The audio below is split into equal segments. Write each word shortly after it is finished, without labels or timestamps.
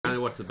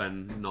watch the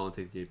Ben Nolan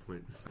TCG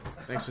point.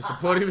 Thanks for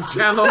supporting the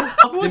channel.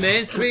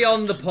 Demands to be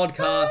on the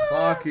podcast.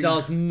 Fucking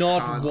Does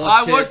not cunt.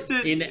 watch I watched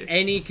it it. in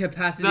any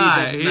capacity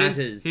that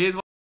matters. Here's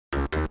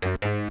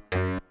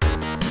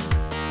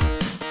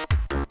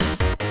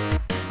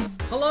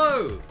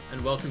Hello,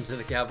 and welcome to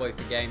the Cowboy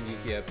for Game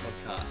Yu-Gi-Oh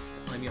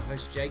podcast. I'm your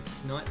host Jake.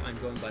 Tonight I'm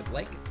joined by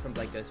Blake from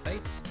Blake Goes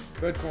Face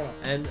Good corner.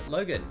 and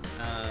Logan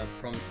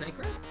from Snake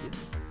Rat.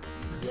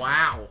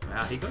 Wow.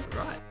 wow, he got it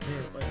right. Yeah,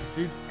 like,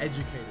 dude's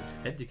educated.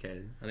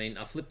 Educated. I mean,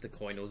 I flipped the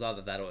coin. It was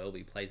either that or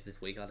LB plays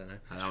this week. I don't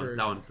know. True.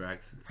 That one's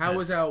drags. How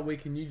was our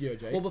week in Yu-Gi-Oh,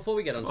 Jake? Well, before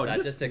we get onto Oh, that,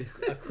 you- just a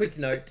quick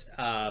note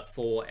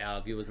for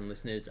our viewers and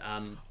listeners.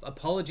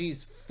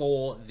 Apologies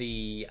for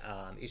the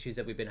issues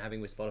that we've been having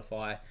with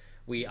Spotify.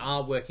 We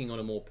are working on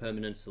a more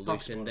permanent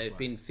solution. They've Spotify.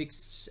 been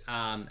fixed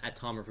at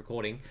time of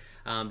recording,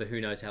 but who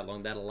knows how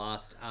long that'll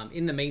last.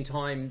 In the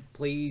meantime,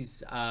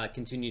 please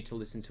continue to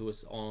listen to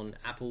us on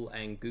Apple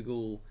and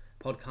Google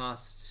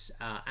Podcasts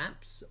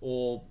apps,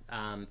 or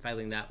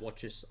failing that,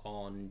 watch us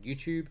on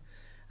YouTube.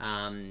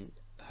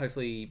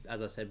 Hopefully,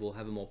 as I said, we'll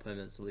have a more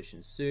permanent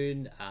solution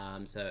soon.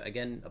 So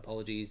again,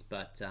 apologies,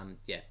 but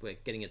yeah, we're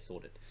getting it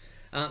sorted.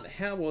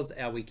 How was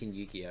our week in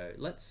Yu-Gi-Oh?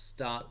 Let's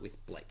start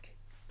with Blake.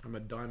 I'm a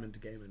diamond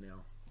gamer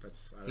now.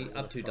 That's I don't know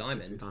Up what to the fuck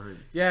this diamond. is. Time.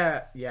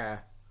 Yeah.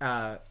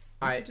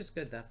 I just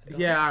go that for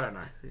Yeah, I don't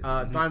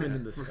know. Diamond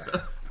in the sky.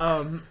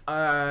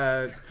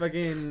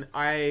 Fucking,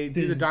 I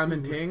did the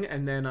diamond ting,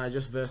 and then I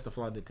just versed the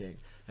flunder ting.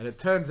 And it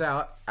turns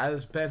out,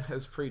 as Ben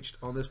has preached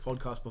on this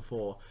podcast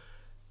before,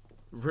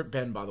 rip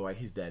Ben, by the way,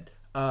 he's dead.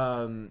 He,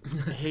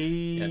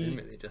 Yeah, I didn't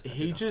really adjust that,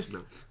 he did I? just,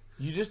 No.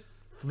 you just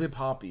flip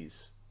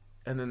harpies,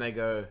 and then they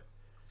go,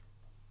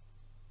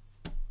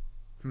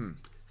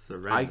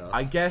 Surrender.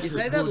 I guess You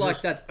say it that will like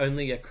just- that's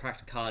only a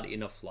cracked card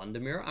in a Flunder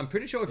mirror. I'm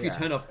pretty sure if you Yeah.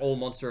 turn off all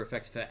monster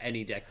effects for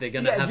any deck, they're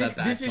gonna have a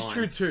bad this is time.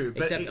 true too.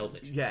 But Except it-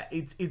 Eldritch. yeah,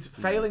 it's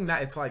failing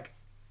that. It's like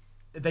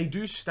they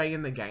do stay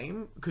in the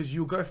game because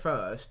you'll go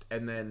first,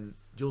 and then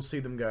you'll see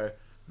them go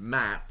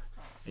map,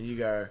 and you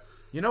go,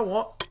 you know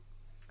what,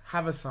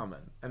 have a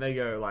summon, and they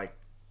go like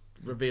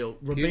reveal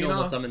You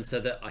normal Rabina. summon so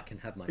that I can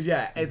have my.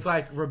 Yeah, it's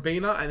like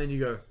Rabina, and then you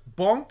go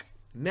bonk.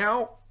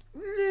 Now,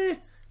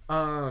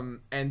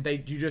 and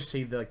you just see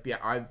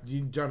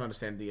you don't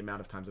understand the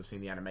amount of times I've seen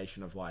the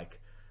animation of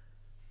like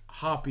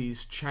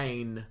harpies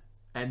chain,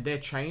 and their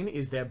chain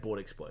is their board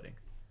exploding,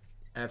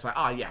 and it's like,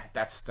 oh yeah,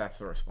 that's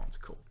the response.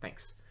 Cool,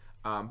 thanks.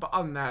 But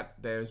other than that,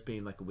 there's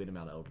been like a weird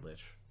amount of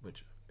Eldritch,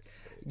 which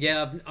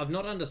Yeah, I've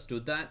not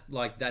understood that.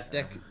 Like that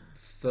deck,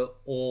 for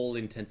all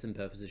intents and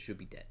purposes, should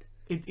be dead.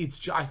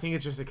 I think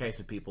it's just a case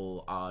of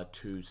people are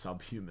too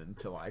subhuman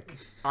to like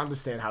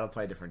understand how to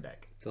play a different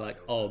deck. They're like,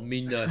 oh,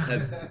 me no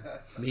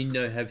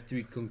have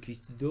 3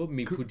 conquistador,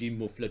 me put in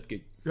more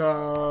floodgate.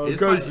 It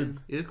Goes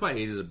is quite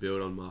easy to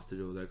build on Master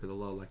Duel though, because a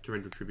lot of like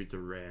torrential tributes are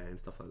rare and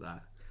stuff like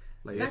that.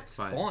 Like, That's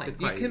fine. it's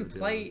You quite can easy to build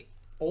play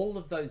all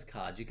of those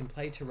cards. You can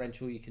play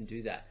torrential. You can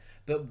do that.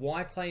 But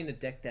why play in a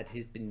deck that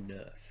has been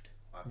nerfed?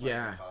 I played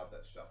Yeah. a card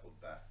that shuffled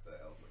back the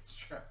Eldritch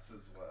traps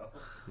as well.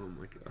 on. Oh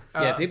my god.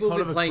 Yeah, people Pot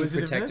have of been playing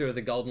Acquisitiveness? Protector of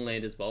the Golden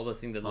Land as well, the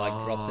thing that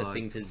like drops a Oh,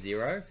 thing to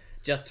 0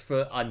 just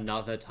for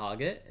another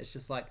target. It's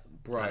just like,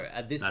 bro,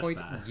 at this That's point,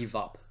 bad. give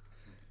up.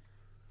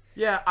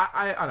 Yeah,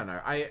 I don't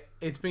know.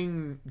 It's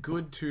been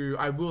good to.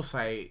 I will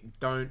say,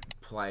 don't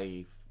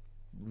play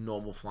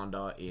normal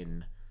Flunder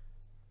in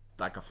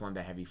like a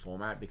Flunder heavy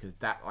format, because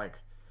that like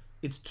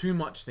it's too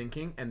much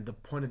thinking, and the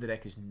point of the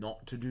deck is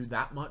not to do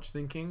that much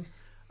thinking.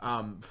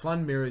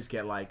 Flund mirrors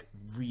get like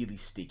really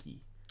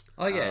sticky.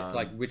 Oh yeah, it's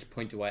like, which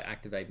point do I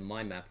activate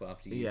my map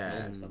after you Yeah,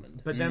 normal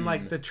summoned? but then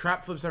like the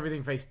trap flips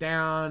everything face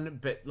down,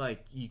 but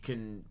like you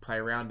can play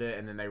around it,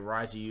 and then they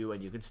rise you,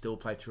 and you can still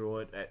play through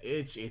it.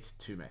 It's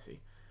too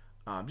messy.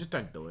 Just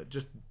don't do it.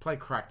 Just play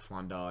cracked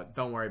Flunder.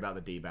 Don't worry about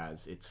the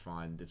D-Baz. It's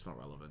fine. It's not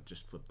relevant.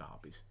 Just flip the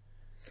harpies.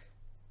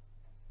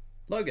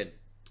 Logan,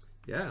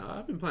 Yeah,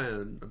 I've been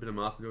playing a bit of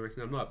Master Duel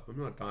recently. I'm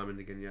not diamond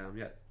again yet. I'm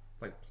yet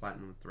like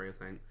platinum 3 or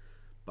something.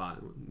 But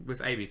with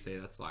ABC,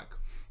 that's like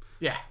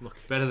Yeah, look.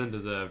 better than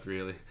deserved,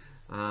 really.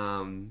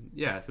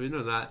 Yeah, so we're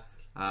doing that.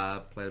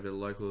 Played a bit of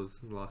locals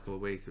the last couple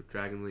of weeks with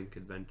Dragon Link,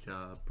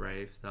 Adventure,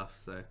 Brave stuff.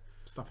 So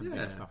Stuff and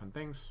Yeah. things, stuff and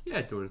things.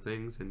 yeah, doing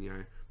things,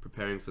 and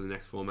preparing for the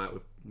next format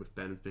with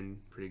Ben has been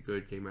pretty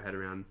good. Getting my head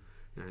around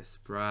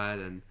Sprite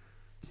and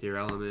Tier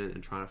Element,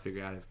 and trying to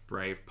figure out if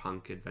Brave,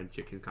 Punk,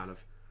 Adventure can kind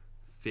of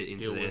fit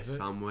into Deal there with it,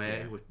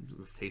 somewhere yeah. with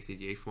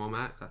TCG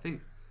format. I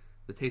think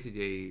the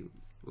TCG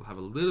will have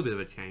a little bit of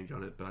a change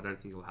on it, but I don't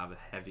think it'll have a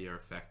heavier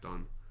effect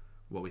on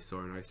what we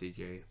saw in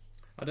OCG.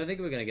 I don't think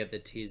we're going to get the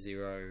tier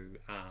 0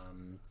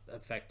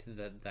 effect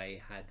that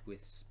they had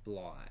with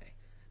Sply.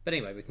 But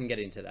anyway, we can get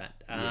into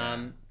that.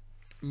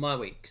 My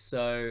week.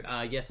 So,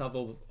 yes, I've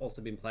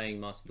also been playing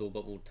Master Duel,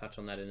 but we'll touch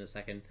on that in a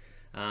second.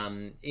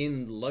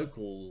 In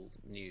local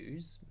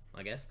news,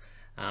 I guess,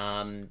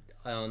 on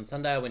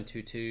Sunday I went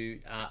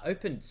 2-2.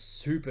 Opened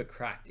super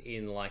cracked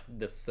in like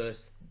the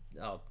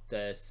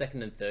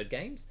second and third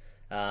games.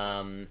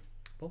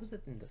 What was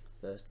it in the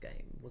first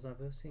game? Was I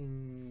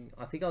versing?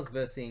 I think I was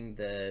versing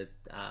the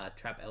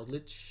Trap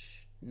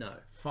Eldritch. No,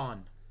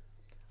 Fun.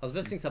 I was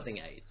versing something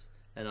AIDS,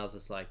 and I was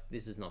just like,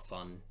 "This is not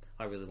fun.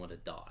 I really want to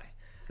die."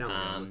 Sound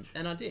like Eldritch.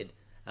 And I did.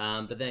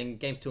 But then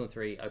games 2 and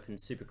 3 opened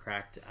super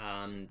cracked.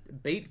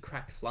 Beat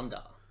Cracked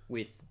Flunder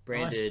with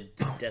branded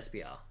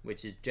Despia,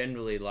 which is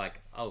generally like,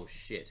 oh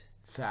shit.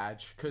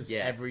 Sad, because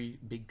Yeah. every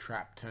big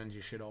trap turns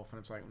your shit off, and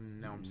it's like,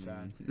 now I'm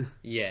sad.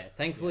 Yeah,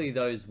 thankfully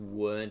those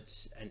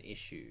weren't an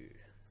issue.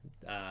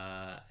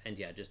 And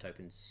yeah, it just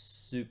opened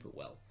super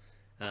well.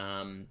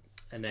 And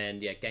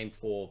then yeah, game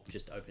 4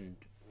 just opened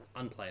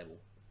unplayable.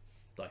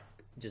 Like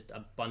just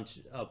a bunch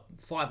of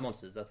 5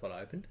 monsters, that's what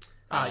I opened.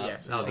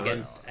 Yes.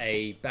 Against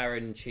a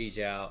Baron,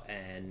 Chijiao,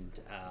 and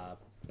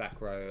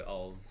back row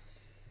of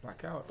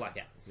Blackout.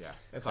 Blackout. Yeah.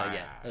 It's So like,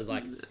 yeah, I was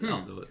like,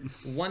 I'll do it.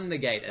 one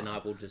negate and I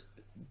will just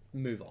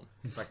move on.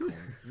 it's like, cool.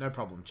 No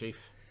problem, Chief.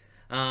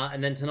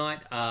 And then tonight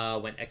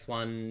went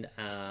X1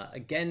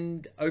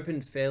 again,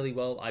 opened fairly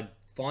well. I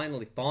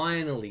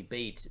finally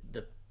beat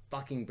the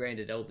fucking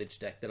branded Eldritch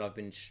deck that I've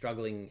been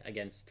struggling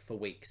against for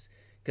weeks,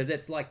 because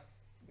it's like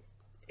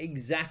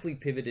exactly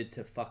pivoted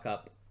to fuck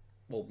up,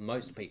 well,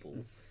 most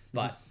people,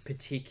 but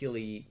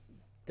particularly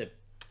the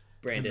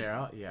branded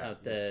mirror, yeah.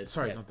 Not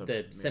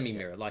the semi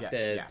mirror, like yeah,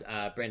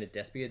 the branded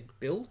Despia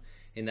build,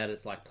 in that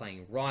it's like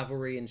playing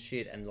rivalry and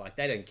shit, and like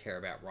they don't care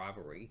about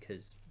rivalry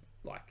because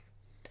like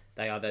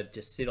they either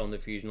just sit on the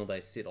fusion or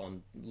they sit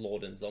on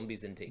Lord and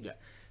zombies and things. Yeah.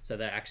 So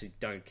they actually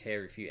don't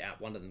care if you out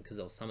one of them because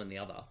they'll summon the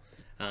other.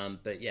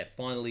 But yeah,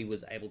 finally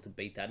was able to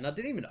beat that, and I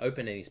didn't even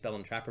open any spell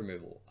and trap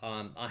removal.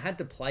 I had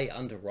to play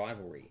under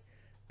rivalry,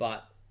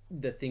 but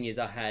the thing is,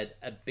 I had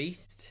a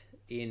beast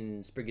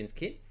in Spriggan's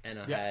kit, and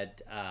I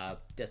had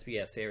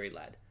Despia Fairy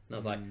Lad. And I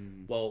was like,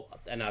 well,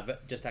 and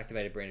I've just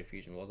activated Brand of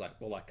Fusion. I was like,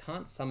 well, I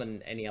can't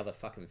summon any other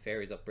fucking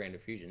fairies off Brand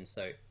of Fusion,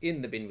 so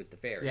in the bin with the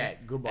fairy. Yeah,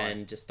 goodbye.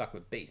 And just stuck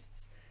with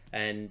beasts.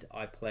 And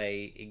I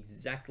play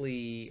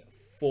exactly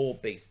 4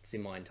 beasts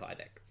in my entire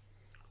deck.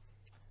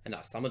 And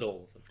I summoned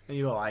all of them. And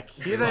you were like,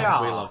 here We they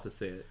are. love to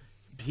see it.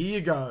 Here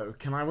you go.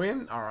 Can I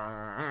win?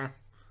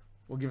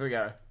 We'll give it a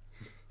go.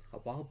 A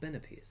wild Ben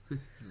appears.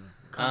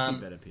 Can't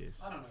be better,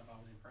 Piers. I don't know if I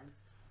was in frame.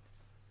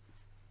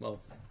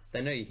 Well,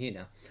 they know you're here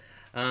now.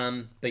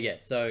 But yeah,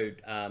 so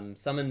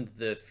summoned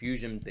the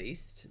Fusion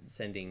Beast,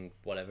 sending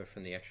whatever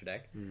from the extra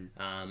deck.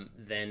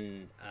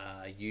 Then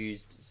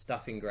used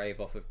Stuff Engrave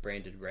off of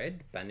Branded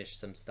Red, banished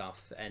some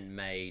stuff, and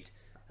made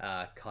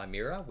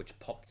Chimera, which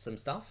popped some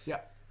stuff.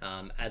 Yeah.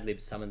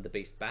 Adlib summoned the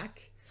Beast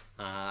back,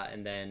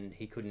 and then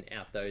he couldn't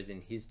out those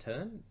in his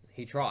turn.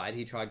 He tried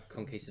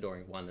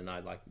Conquistadoring 1, and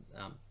I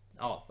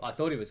I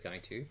thought he was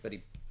going to, but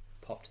he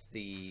popped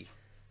the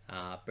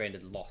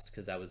branded Lost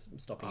because that was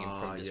stopping him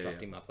from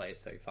disrupting my play,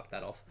 so he fucked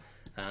that off.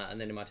 And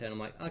then in my turn, I'm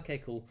like, okay,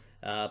 cool.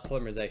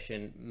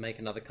 Polymerization, make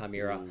another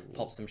Chimera,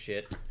 pop some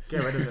shit.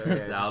 Get rid of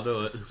it. Yeah, I'll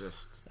do it.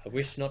 Just I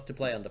wish not to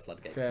play under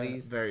Floodgates, fair,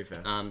 please. very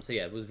fair. So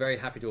yeah, was very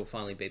happy to have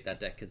finally beat that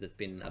deck because it's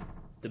been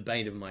the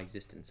bane of my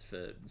existence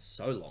for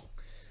so long.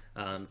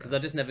 Because I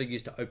just never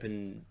used to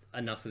open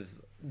enough of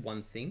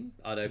one thing.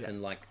 I'd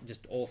open like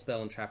just all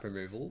spell and trap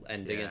removal,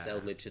 and against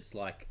Eldritch, it's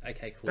like,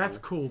 okay, cool. That's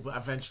cool, but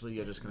eventually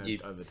you're just going You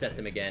to overtake set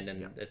them again,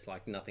 and it's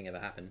like nothing ever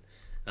happened.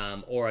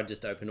 Or I'd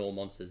just open all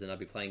monsters, and I'd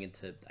be playing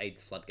into 8th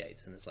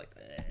Floodgates, and it's like,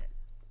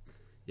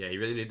 Yeah, you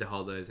really need to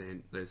hold those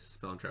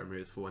spell and trap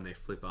moves for when they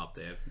flip up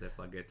their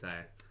floodgates.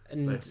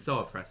 And- But it's so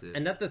oppressive.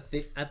 And at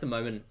the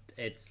moment,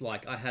 it's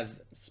like I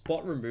have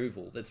spot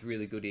removal that's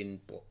really good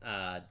in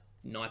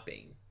Night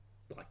Beam.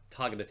 Like,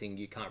 target a thing,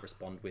 you can't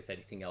respond with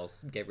anything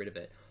else, get rid of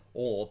it.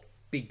 Or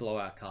big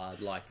blowout card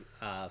like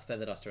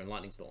Feather Duster and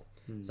Lightning Storm.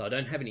 So I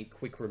don't have any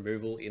quick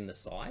removal in the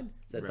side.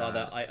 So it's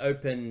either I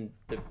open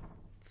the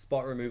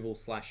spot removal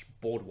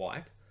 / board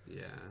wipe,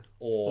 yeah.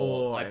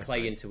 or I I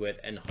play see. into it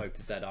and hope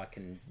that I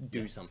can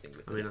do something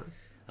with I it.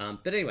 mean,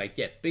 But anyway,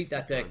 yeah, beat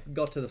that deck,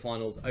 got to the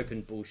finals,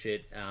 opened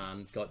bullshit,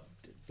 got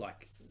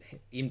like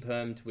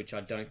impermed, which I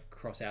don't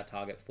cross out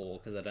target for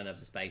because I don't have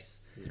the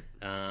space.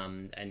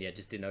 And yeah,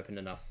 just didn't open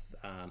enough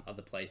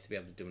other plays to be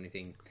able to do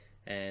anything.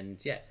 And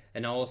yeah,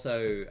 and I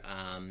also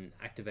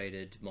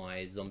activated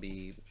my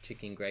zombie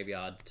chicken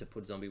graveyard to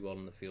put Zombie World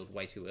on the field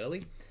way too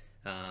early.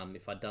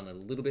 If I'd done it a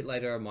little bit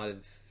later, I might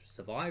have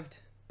survived,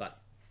 but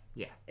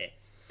Yeah.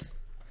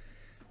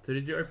 So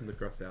did you open the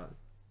cross out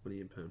when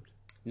you impermed?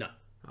 no.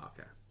 Oh,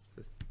 okay.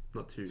 So it's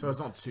not too. So it's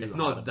not too It's hard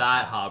not of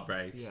that a-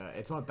 heartbreak. Yeah,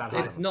 it's not that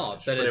hard. It's of a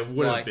not, finish. but But it's it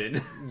would have like,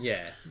 been.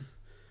 yeah.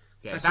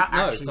 Yeah, Actually, that no,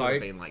 actually sorry.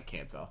 would have been like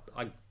cancer.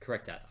 I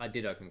correct that. I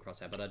did open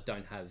crossout, but I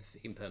don't have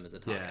imperm as a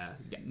target.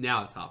 Yeah.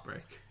 Now it's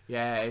heartbreak.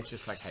 Yeah, it's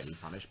just like heavy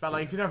punish. But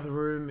like if you don't have the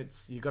room,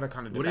 it's you got to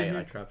kind of What do debate you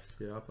like traps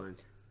you are playing?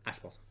 Ash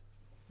Blossom.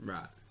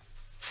 Right.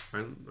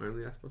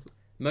 Only Ash Blossom?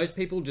 Most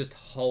people just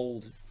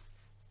hold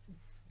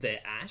their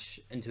Ash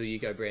until you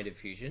go Branded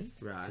Fusion.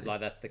 Right. Because like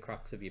that's the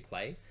crux of your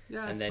play.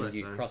 Yeah, I and then suppose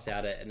you so. cross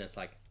out it and it's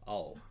like,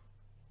 oh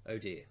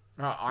dear.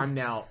 I'm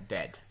now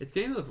dead. It's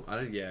getting to the.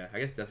 I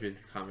guess Deathwind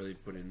can't really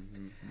put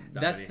in.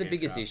 That's many the hand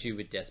biggest traps. issue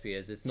with Despia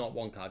is it's not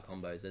 1 card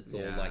combos. It's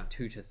all Yeah. like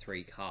 2 to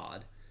 3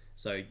 card.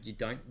 So you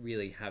don't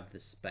really have the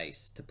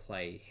space to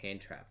play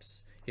hand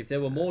traps. If there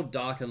were more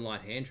dark and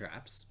light hand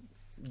traps,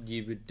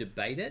 you would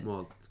debate it.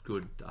 More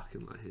good dark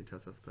and light hand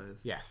traps, I suppose.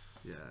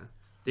 Yes. Yeah.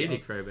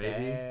 DD Crow, baby.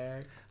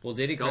 Fair. Well,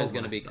 DD Crow's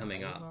going to be Skullmaster.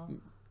 coming up.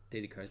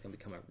 DD Crow's going to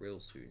be coming up real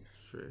soon.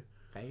 True.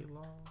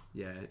 Baylor.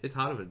 Yeah, it's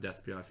harder for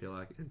Despia, I feel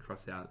like, and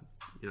cross out,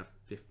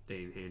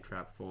 15 hand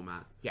trap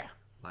format. Yeah.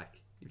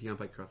 Like, if you're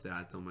going to play cross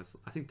out, it's almost,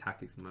 I think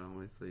tactics might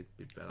honestly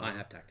be better. I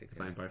have tactics.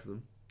 Playing both of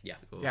them. Yeah.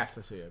 Or- Yes,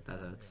 that's who you're That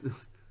hurts.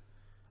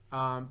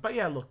 But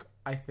yeah, look,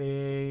 I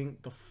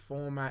think the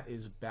format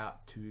is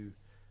about to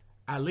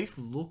at least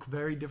look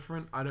very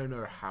different. I don't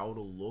know how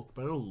it'll look,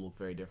 but it'll look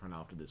very different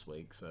after this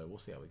week. So we'll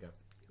see how we go.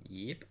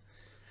 Yep.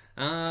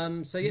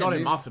 So yeah, Not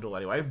in Master Duel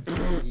anyway.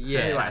 yeah.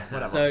 Anyway,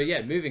 whatever. So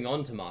yeah, moving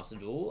on to Master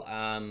Duel.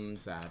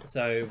 Sad.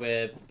 So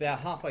we're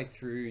about halfway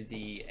through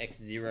the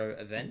X0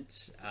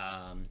 event.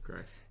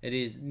 Gross. It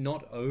is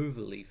not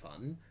overly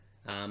fun.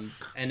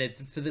 And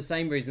it's for the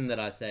same reason that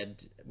I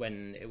said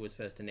when it was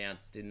first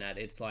announced, in that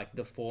it's like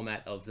the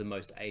format of the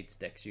most AIDS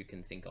decks you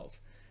can think of.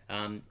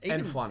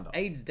 Even Flunder.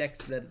 AIDS decks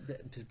that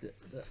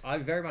I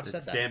very much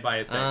said that. Stand by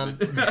your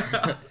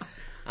statement.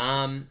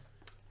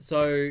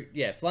 So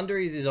yeah,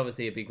 Flunderies is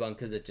obviously a big one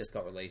because it just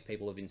got released.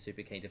 People have been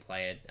super keen to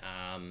play it.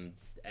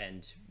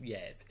 And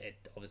yeah, it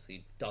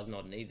obviously does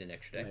not need an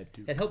extra deck.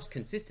 Yeah, It helps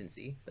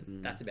consistency, but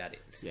that's about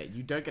it. Yeah,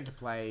 you don't get to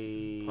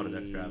play Pot of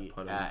extra,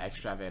 pot of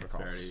extra Van Frost,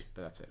 prosperity.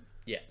 but that's it.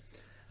 Yeah.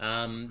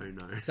 Oh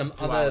no. Some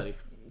Duality.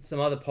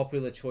 other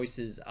popular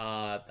choices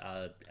are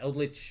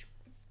Eldritch,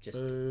 just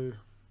Boo.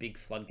 big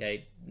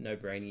floodgate, no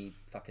brainy,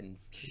 fucking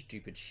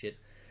stupid shit.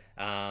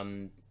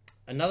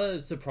 Another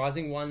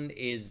surprising one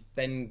is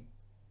Ben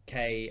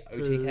K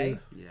OTK.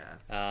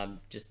 Yeah.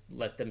 Just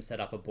let them set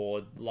up a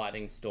board,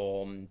 Lightning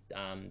Storm.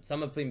 Some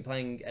have been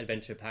playing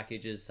adventure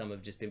packages, some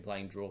have just been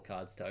playing draw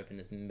cards to open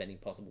as many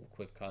possible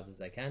quick cards as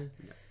they can.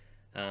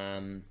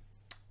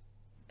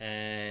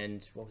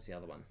 And what was the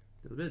other one?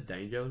 There's a bit of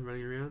danger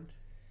running around.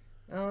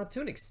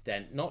 To an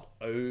extent, not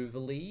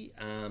overly.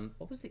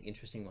 What was the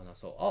interesting one I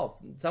saw? Oh,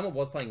 someone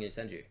was playing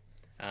Yosenju.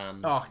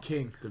 Oh,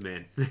 King. Good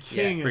man.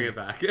 King. Bring it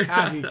back.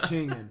 Out here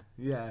kinging.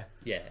 Yeah.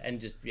 Yeah, and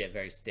just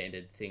very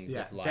standard things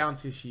Yeah. of like.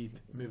 Bounce your sheath.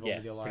 Move Yeah, on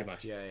with your life. pretty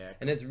much. Yeah, yeah.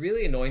 And it's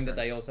really annoying that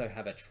they also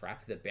have a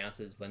trap that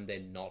bounces when they're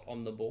not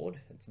on the board.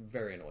 It's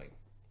very annoying.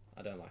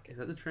 I don't like Is it.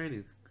 that the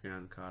training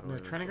ground card? or No,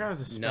 whatever training it's ground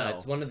called? is a spell. No,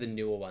 it's one of the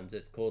newer ones.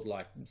 It's called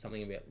like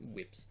something about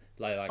whips.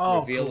 Like Oh,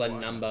 reveal cool. a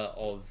number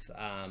of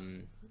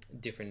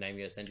different name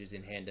Yosenjus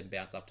in hand and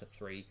bounce up to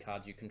 3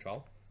 cards you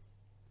control.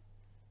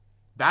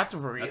 That's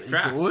really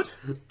cracked. good.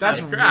 That's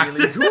That's cracked.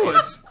 really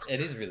good. It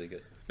is really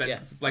good. But Yeah.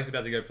 Blake's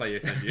about to go play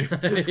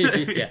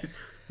Yosenju. Yeah.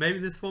 Maybe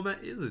this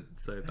format isn't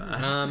so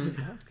bad.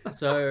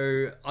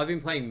 So I've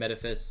been playing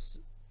Metaphys.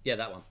 Yeah,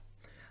 that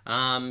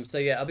one. So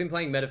yeah, I've been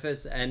playing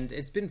Metaphys and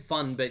it's been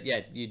fun, but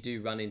yeah, you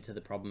do run into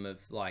the problem of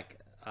like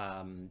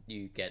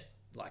you get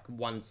like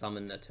one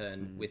summon a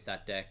turn with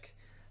that deck,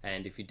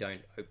 and if you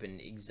don't open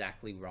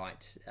exactly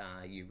right,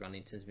 you run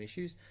into some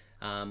issues.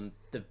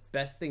 The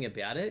best thing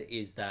about it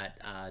is that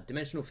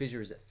Dimensional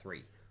Fissure is at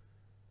 3.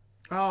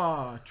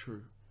 Oh,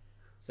 true.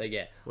 So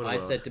yeah, What I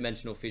about- said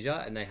Dimensional Fissure,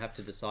 and they have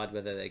to decide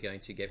whether they're going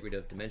to get rid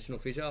of Dimensional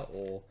Fissure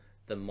or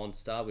the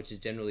monster, which is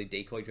generally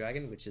Decoy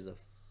Dragon, which is a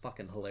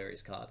fucking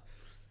hilarious card.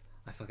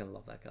 I fucking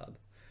love that card.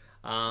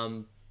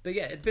 But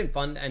yeah, it's been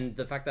fun, and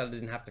the fact that I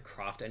didn't have to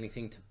craft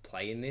anything to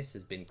play in this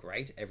has been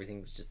great.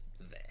 Everything was just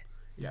there.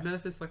 Yes. No,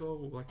 it's like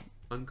all like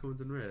uncommons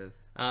and rares.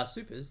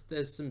 Supers,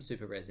 there's some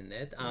super rares in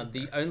there.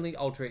 The only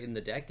Ultra in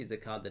the deck is a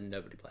card that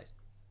nobody plays.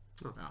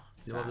 Oh, Oh,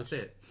 you love to sad. see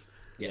it.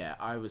 Yes. Yeah,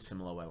 I was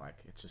similar where like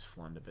it's just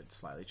Flunder but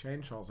slightly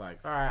changed. So I was like,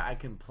 all right, I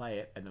can play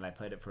it, and then I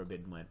played it for a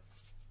bit and went,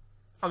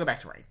 I'll go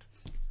back to ranked.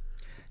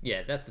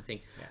 Yeah, that's the thing.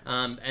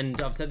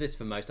 And I've said this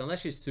for most,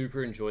 unless you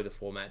super enjoy the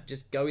format,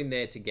 just go in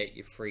there to get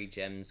your free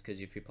gems, because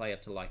if you play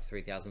up to like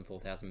 3,000,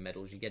 4,000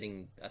 medals, you're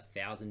getting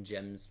 1,000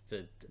 gems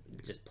for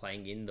just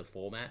playing in the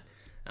format.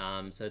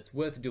 So it's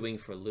worth doing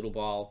for a little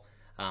while,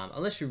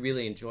 unless you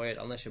really enjoy it,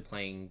 unless you're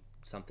playing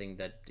something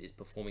that is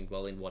performing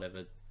well in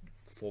whatever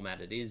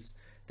format it is.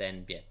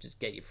 Then yeah, just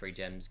get your free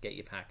gems, get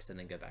your packs, and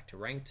then go back to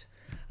ranked.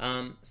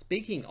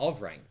 Speaking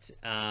of ranked,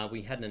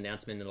 we had an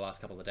announcement in the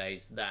last couple of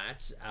days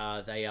that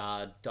they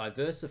are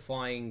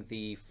diversifying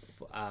the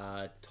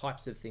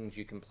types of things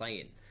you can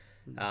play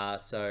in.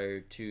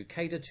 So to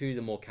cater to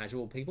the more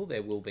casual people,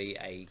 there will be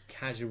a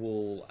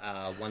casual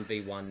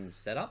 1v1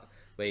 setup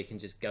where you can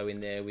just go in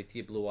there with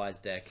your Blue Eyes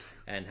deck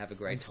and have a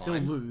great Still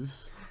time.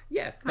 lose.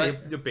 Yeah, Hey,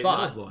 but, you're beating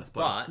but, the Blue Eyes,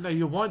 but No,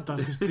 you won't though,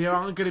 because there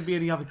aren't going to be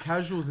any other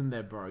casuals in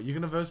there, bro. You're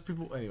going to verse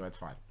people. Anyway, it's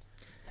fine.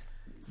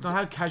 It's not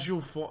how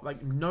casual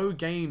like no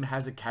game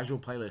has a casual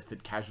playlist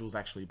that casuals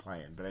actually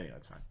play in. But anyway,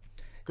 it's fine.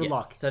 Good yeah,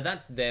 luck. So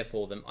that's there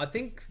for them. I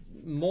think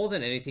more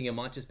than anything, it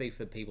might just be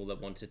for people that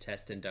want to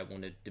test and don't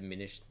want to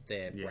diminish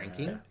their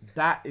ranking,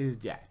 That is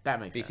that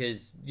makes sense.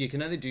 because you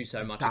can only do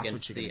so much That's what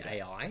against you're the gonna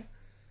get.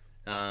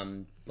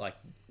 AI. Like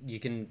you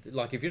can,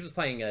 like if you're just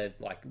playing a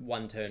like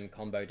one turn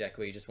combo deck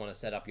where you just want to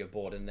set up your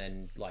board and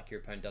then like your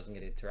opponent doesn't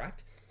get to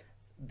interact,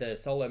 the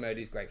solo mode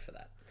is great for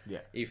that. Yeah.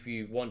 If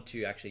you want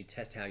to actually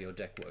test how your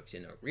deck works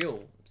in a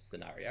real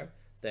scenario,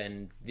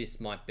 then this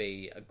might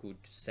be a good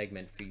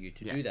segment for you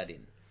to do that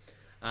in.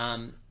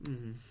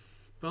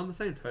 But on the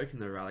same token,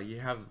 though, Riley,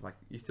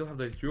 you still have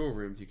those dual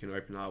rooms you can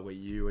open up where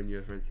you and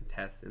your friends can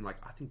test. And like,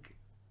 I think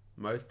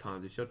most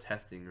times, if you're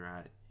testing,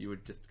 right, you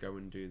would just go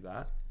and do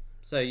that.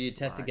 So you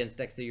test against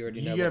decks that you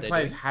already know Yu-Gi-Oh what they're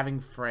players doing. having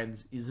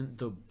friends isn't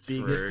the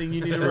biggest True. thing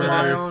you need to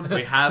rely on.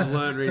 We have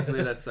learned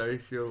recently that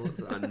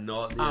socials are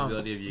not the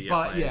ability of Yu-Gi-Oh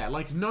But players. yeah,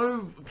 like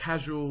no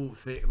casual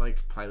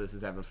like playlist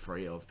is ever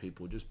free of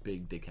people just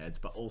big dickheads.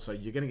 But also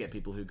you're gonna get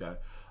people who go,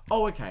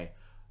 oh okay,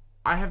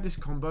 I have this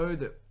combo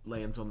that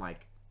lands on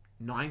like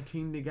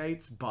 19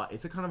 negates, but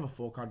it's a kind of a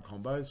 4-card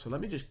combo. So let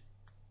me just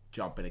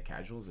jump into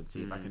casuals and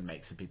see if I can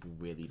make some people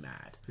really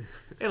mad.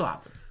 It'll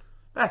happen.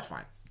 That's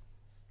fine.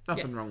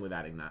 Nothing wrong with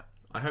adding that.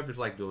 I hope it's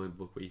like Dueling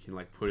Book where you can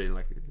like put in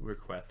like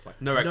requests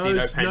like no XE,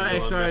 no Pendulum,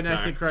 no XO, no no.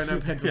 Synchro, no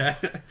Pendulum.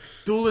 Yeah.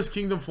 Duelist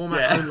Kingdom format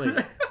Yeah.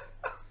 only.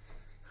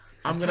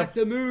 I'm gonna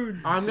the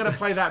moon. I'm gonna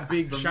play that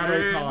big shadow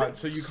moon. card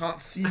so you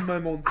can't see my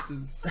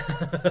monsters.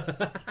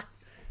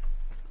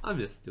 I'm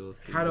just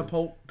Duelist Kingdom.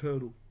 Catapult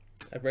turtle.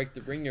 I break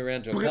the ring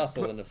around your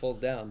castle and it falls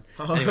down.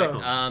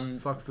 Anyway,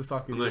 Sucks to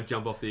suck. I'm gonna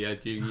jump off the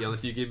edge, Yugi,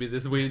 unless you give me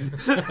this win.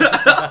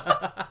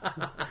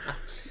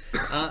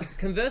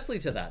 conversely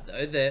to that,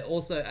 though, they're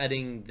also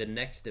adding the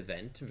next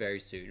event very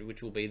soon,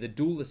 which will be the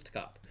Duelist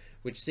Cup,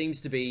 which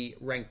seems to be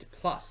ranked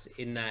plus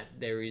in that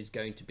there is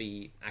going to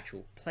be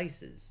actual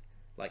places,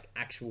 like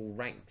actual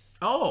ranks.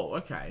 Oh,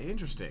 okay,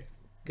 interesting.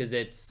 Because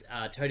it's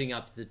toting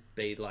up to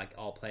be like,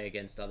 I'll play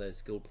against other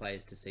skilled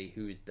players to see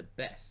who is the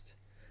best.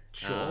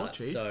 Sure,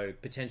 Chief. So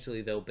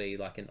potentially there'll be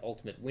like an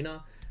ultimate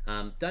winner.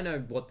 Don't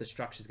know what the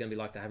structure is going to be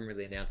like. They haven't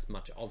really announced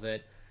much of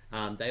it.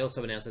 They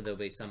also announced that there'll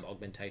be some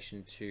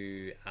augmentation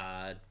to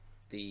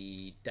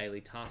the daily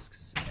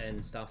tasks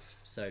and stuff.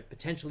 So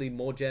potentially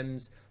more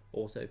gems,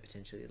 also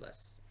potentially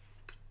less.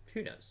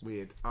 Who knows?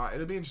 Weird.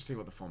 It'll be interesting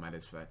what the format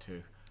is for that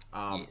too.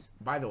 Yes.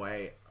 By the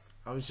way,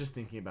 I was just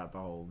thinking about the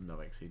whole no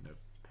XE, no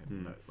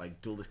pen, no, like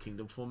Duelist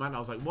Kingdom format. And I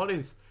was like, what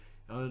is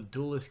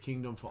Duelist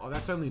Kingdom for? Oh,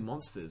 that's only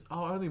monsters.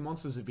 Oh, only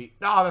monsters would be.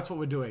 Oh, that's what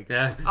we're doing.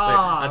 Yeah.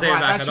 Ah, I take it right,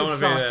 back. that I don't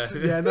shit want to sucks. be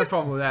there. Yeah, no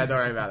problem with that. Don't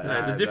worry about it.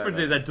 No, the difference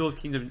is that Duelist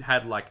Kingdom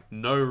had like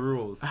no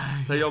rules,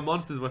 so your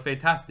monsters were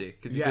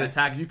fantastic because you could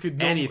attack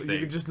anything. You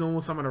could just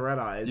normal summon a Red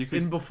Eyes. You could-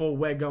 In before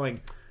we're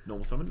going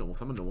normal summon, normal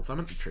summon, normal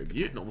summon,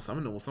 tribute, normal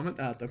summon, normal summon.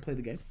 Don't play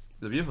the game.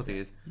 The beautiful thing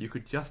is you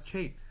could just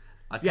cheat.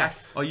 Attack.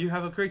 Yes. Oh, you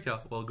have a creature.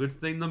 Well, good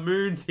thing the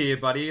moon's here,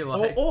 buddy.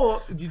 Like,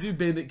 Or you do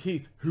Bandit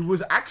Keith, who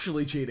was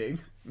actually cheating.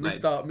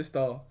 Mate.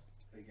 Mr.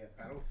 You get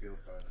battlefield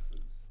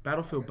bonuses.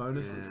 Battlefield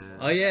bonuses. Yeah.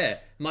 Oh yeah,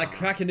 my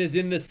Kraken is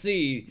in the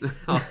sea.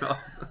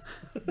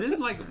 Didn't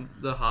like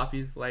the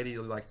Harpies lady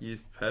like use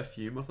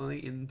perfume or something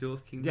in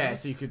Duelist Kingdom? Yeah,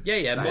 so you could.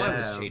 Yeah, mine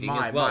Yeah, was cheating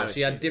mine as well. was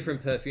She had cheating.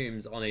 different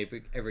perfumes on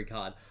every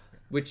card,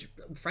 which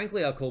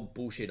frankly I call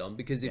bullshit on,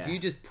 because if Yeah. you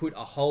just put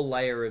a whole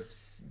layer of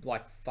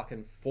like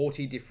fucking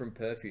 40 different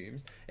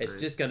perfumes, it's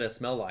just gonna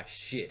smell like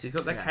shit. She's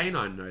got that Yes.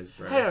 canine nose,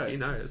 bro. Hey. He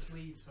knows.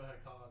 Sleeves for her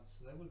cards,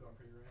 so they would have gone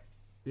pretty rare.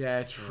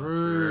 Yeah, true.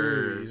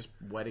 true. You're just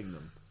wetting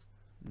them.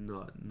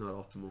 Not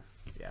optimal.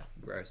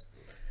 Gross.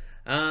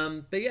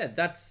 But yeah,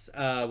 that's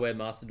where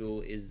Master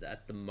Duel is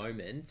at the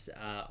moment.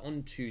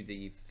 On to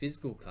the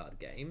physical card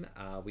game.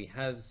 We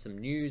have some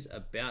news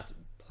about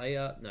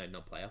Power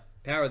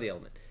of the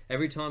Element.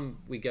 Every time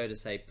we go to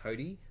say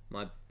Pody,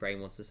 my brain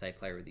wants to say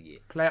Player of the Year.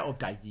 Player of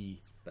the year.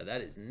 But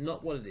that is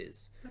not what it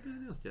is. Have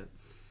anything else yet?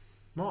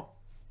 What?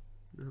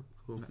 No,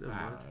 cool. Never Nah,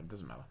 mind. it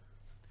doesn't matter.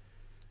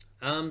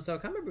 So I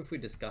can't remember if we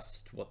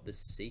discussed what the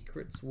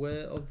secrets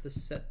were of the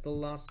set the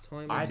last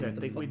time. I did don't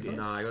the think we did.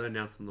 No, I got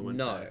announced on the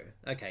Wednesday.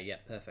 No. Okay, yeah,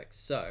 perfect.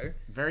 So,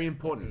 Very let me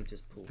important.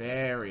 just pull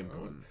Very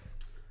important.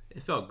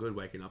 It felt good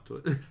waking up to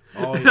it.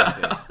 Oh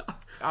yeah.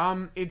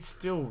 it did. It's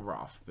still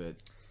rough, but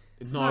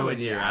it's Nowhere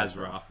near as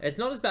rough. It's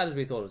not as bad as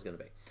we thought it was going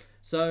to be.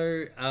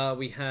 So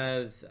we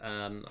have,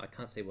 I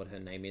can't see what her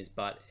name is,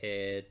 but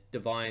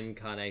Divine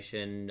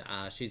Carnation.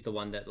 She's the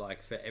one that,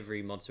 like, for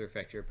every monster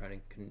effect your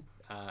opponent can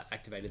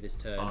activated this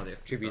turn, Oh, yeah.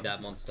 tribute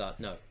that monster.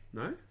 No,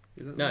 No?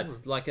 Is it no, that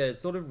it's one? like a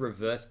sort of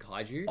reverse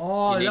kaiju.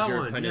 Oh, you need that your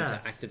one, opponent yes.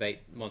 to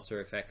activate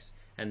monster effects,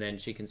 and then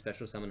she can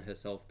special summon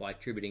herself by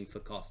tributing for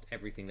cost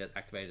everything that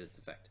activated its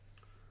effect.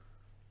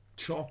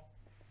 Sure.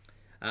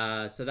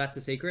 So that's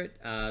the secret.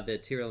 The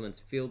Tier Elements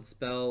Field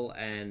Spell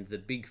and the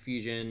Big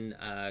Fusion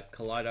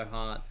Kaleido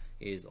Heart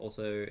is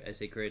also a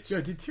secret. Yo,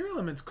 did Tier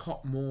Elements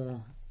cop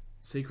more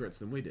secrets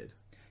than we did?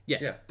 Yeah.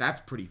 Yeah. That's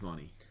pretty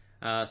funny.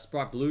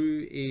 Sprite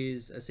Blue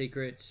is a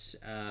secret.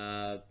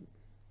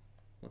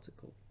 What's it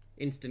called?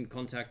 Instant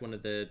Contact, one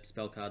of the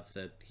spell cards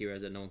for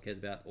heroes that no one cares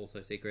about,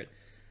 also secret.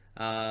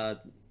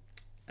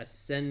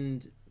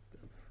 Ascend.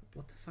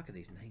 What the fuck are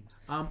these names?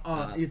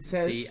 It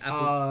says the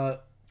Apple-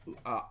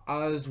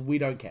 us we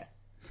don't care.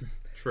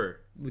 True.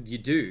 You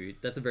do.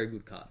 That's a very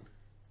good card.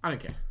 I don't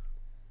care.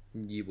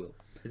 You will.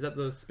 Is that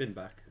the spin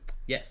back?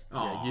 Yes.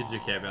 Yeah, you do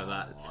care about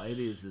that. Oh, it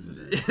is,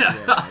 isn't it? Yeah.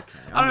 Yeah,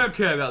 okay. I don't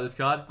care about this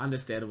card.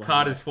 Understandable.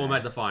 Card how is much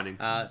format they- defining.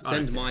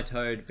 Send Okay. my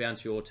toad,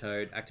 bounce your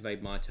toad,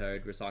 activate my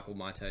toad, recycle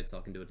my toad, so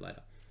I can do it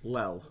later.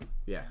 Well,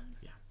 yeah.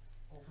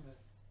 Ultimate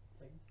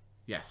thing.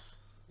 Yes.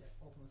 Yeah,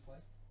 Ultimate Slay.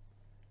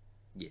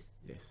 Yes.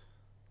 Yes.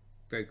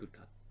 Very good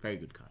card. Very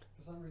good card.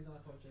 For some reason, I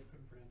thought Jake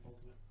couldn't pronounce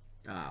Ultimate.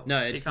 Ah,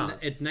 No, You it's can't.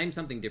 it's named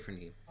something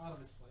different here.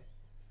 Artemis Slay.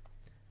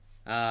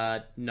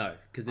 No,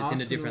 because it's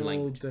in a different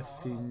language.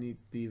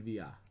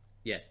 Definitiva.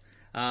 Yes.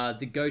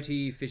 The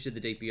Goatee, Fish of the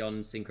Deep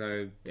Beyond,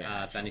 Synchro,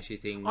 Yeah, sure.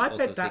 Banishee thing. I also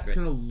bet that's secret.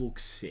 gonna look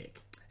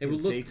sick. It will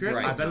In look secret,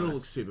 great. I bet it'll Nice.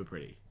 look super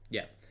pretty.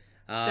 Yeah.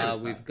 Favorite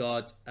We've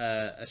got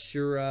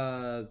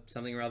Ashura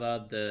something or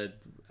other, the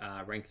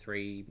rank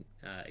 3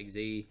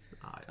 XE.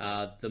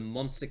 The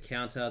monster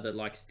counter that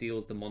like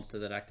steals the monster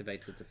that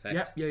activates its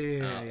effect.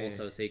 Yeah.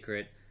 Also a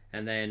secret.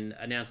 And then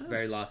announced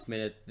very last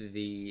minute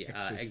the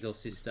Exorcista.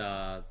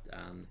 Exorcista.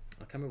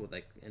 I can't remember what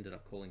they ended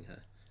up calling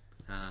her.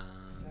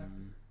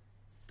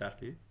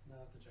 Daphne, No,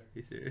 that's a joke.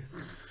 you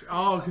serious?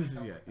 Oh, because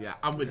yeah,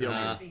 I'm with you.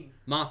 on this. Scene.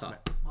 Martha.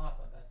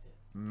 Martha, that's it.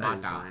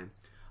 Mata.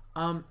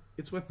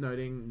 It's worth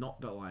noting,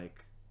 not that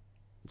like,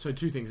 so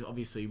two things.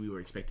 Obviously, we were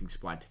expecting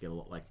Splite to get a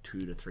lot like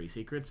 2 to 3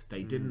 secrets.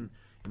 They didn't.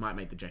 It might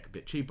make the deck a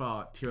bit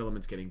cheaper. Tier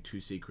Elements getting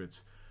 2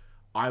 secrets.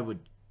 I would,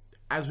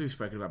 as we've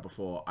spoken about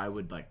before, I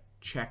would like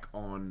check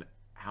on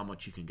how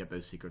much you can get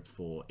those secrets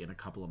for in a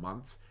couple of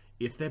months.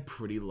 If they're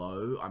pretty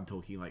low, I'm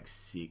talking like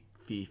 50,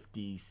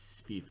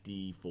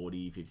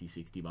 40, 50,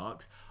 60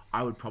 bucks.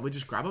 I would probably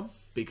just grab them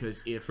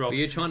because if Are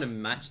you trying to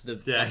match the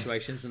Yeah.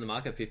 fluctuations in the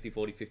market? 50,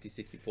 40, 50,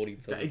 60, 40,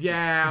 40.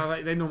 yeah,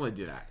 like, they normally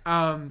do that.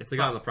 If the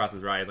guy on the price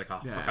is right, he's like,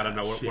 oh, fuck, I don't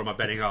know, what shit. am I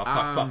betting? Oh,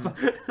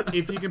 fuck.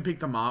 If you can pick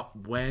them up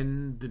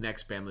when the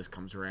next ban list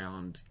comes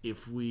around,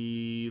 if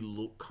we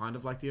look kind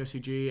of like the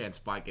OCG and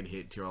Spike and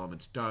hit, Tier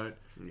Elements don't,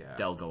 Yeah.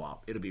 they'll go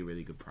up. It'll be a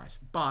really good price.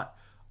 But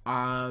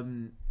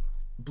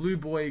Blue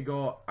Boy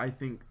got, I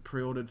think,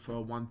 pre-ordered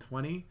for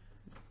 120.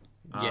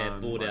 Yeah,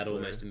 bought out Blue.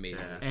 almost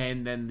immediately. Yeah.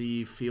 And then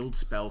the Field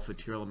Spell for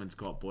Tier Elements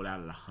got bought out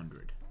at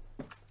 100.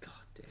 God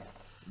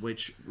damn.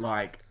 Which,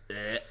 like,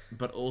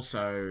 but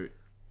also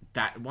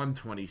that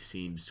 120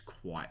 seems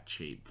quite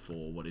cheap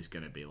for what is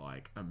going to be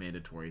like a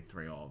mandatory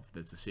 3 of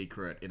that's a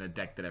secret in a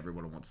deck that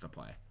everyone wants to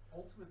play.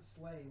 Ultimate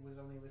Slay was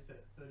only listed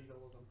at $30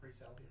 on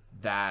pre-sale here.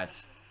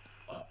 That's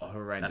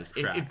horrendous.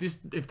 That's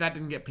crap. If that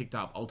didn't get picked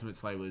up, Ultimate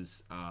Slay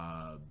was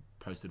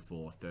posted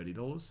for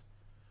 $30.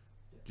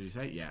 Did you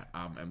say? Yeah,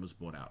 and was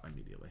bought out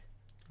immediately.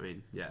 I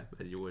mean, yeah,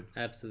 as you would.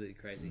 Absolutely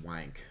crazy.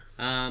 Wank.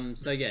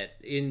 So yeah,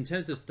 in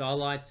terms of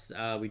Starlights,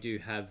 we do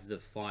have the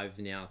 5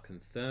 now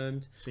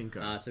confirmed.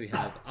 Cinco. So we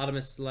have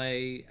Artemis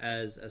Slay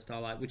as a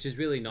Starlight, which is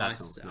really nice.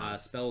 sounds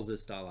nice. Spells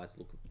as Starlights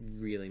look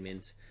really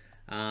mint.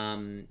 not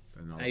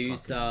a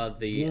Ayusa,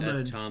 the woman.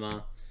 Earth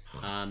Charmer,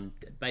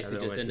 basically As just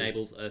always is.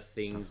 enables Earth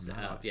things. Doesn't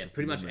matter, it's Yeah, just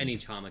pretty much woman. any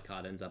Charmer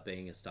card ends up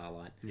being a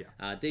Starlight. Yeah.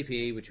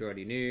 DPE, which you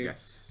already knew.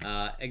 Yes.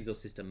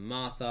 Exorcista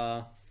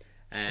Martha.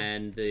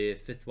 And the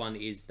 5th one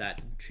is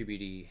that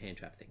tributey hand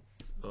trap thing.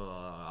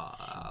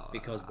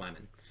 Because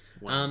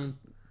Whammon.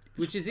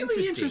 Which is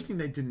Really interesting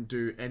they didn't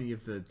do any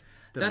of the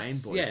main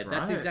That's boys, right?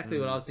 that's exactly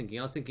what I was thinking.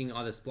 I was thinking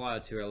either Sply or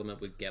Tier Element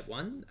would get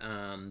one.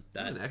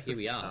 But here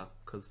we are.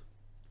 Because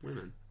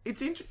women.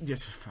 It's interesting.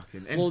 Yes,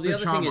 fucking. And Well, the the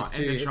other Charmer, thing is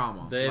too, and the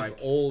Charmer. they've like,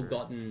 all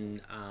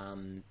gotten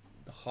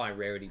high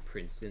rarity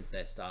prints since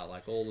their start.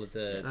 Like all of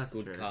the that's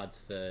good true. cards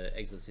for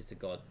Exorcista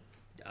got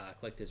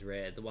collector's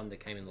rare. The one that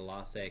came in the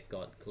last set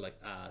got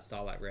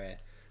Starlight rare.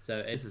 So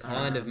it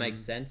kind of makes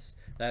sense.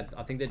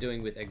 I think they're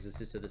doing with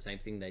Exorcista the same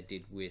thing they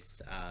did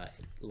with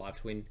Live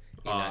Twin.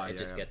 It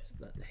just gets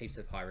heaps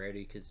of high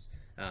rarity because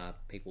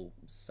people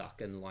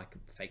suck and like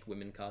fake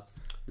women cards.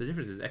 The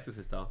difference is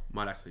Exorcista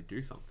might actually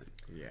do something.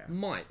 yeah.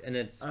 Might, and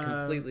it's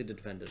completely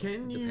dependent.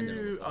 Can dependent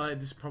on you? the file.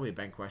 This is probably a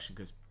Ben question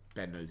because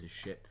Ben knows his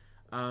shit.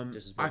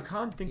 Just as I well as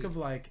can't think you. of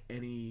like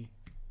any.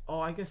 Oh,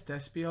 I guess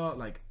Despia.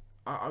 Like,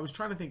 I was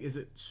trying to think. Is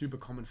it super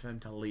common for them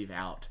to leave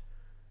out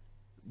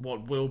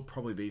what will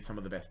probably be some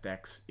of the best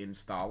decks in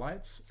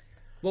Starlights?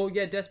 Well,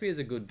 yeah, Despia is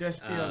a good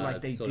Despia,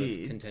 like they sort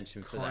did, of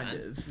contention for kind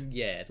that. of.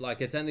 Yeah,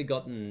 like it's only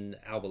gotten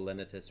Alba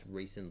Lenitus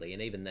recently,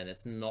 and even then,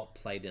 it's not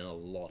played in a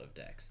lot of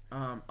decks.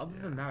 Other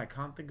than that, I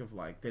can't think of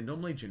like they're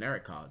normally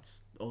generic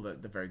cards, or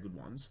the very good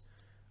ones,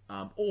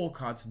 or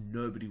cards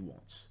nobody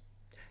wants.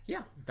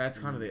 Yeah, That's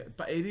kind of the.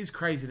 But it is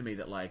crazy to me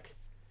that like,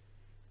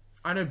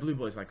 I know Blue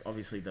Boys like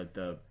obviously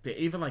the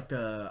even like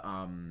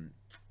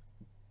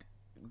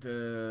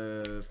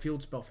the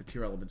field spell for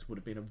Tier Elements would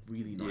have been a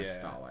really nice Yeah.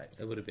 Starlight.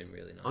 it would have been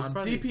really nice.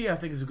 surprised they- DP I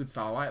think is a good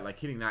Starlight. Like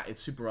hitting that,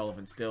 it's super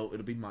relevant still.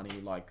 It'll be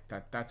money. Like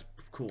that's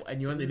cool.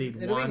 And you only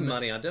need It'll one. be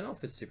money. I don't know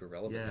if it's super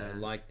relevant Yeah. though.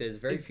 Like, there's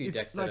very few it's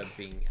decks that like- are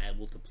being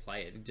able to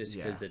play it just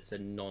Yeah. because it's a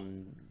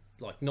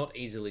not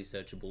easily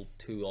searchable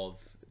 2 of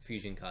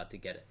fusion card to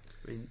get it.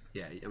 I mean,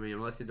 yeah. I mean,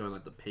 unless you're doing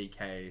like the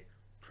PK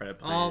Predator.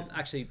 Oh,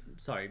 actually,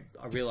 sorry.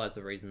 I realised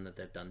the reason that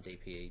they've done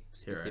DPE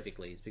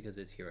specifically is because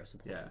there's hero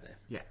support Yeah. there.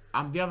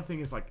 Yeah. The other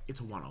thing is like it's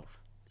a one-off,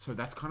 so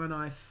that's kind of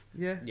nice.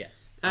 yeah. Yeah.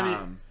 I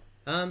mean,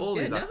 All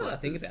Yeah, these now are that I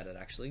think collectors. about it,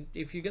 actually,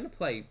 if you're going to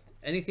play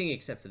anything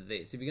except for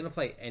this, if you're going to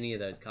play any of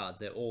those cards,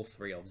 they're all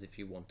 3-ofs if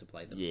you want to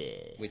play them. Yeah.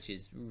 Which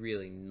is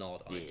really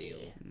not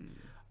ideal.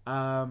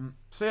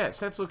 So yeah,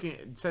 set's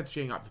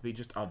gearing up to be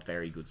just a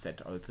very good set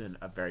to open,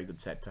 a very good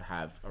set to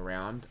have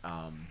around.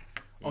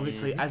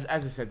 Obviously, as I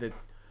said, the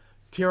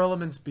tier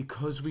elements,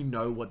 because we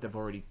know what they've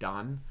already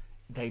done,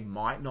 they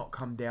might not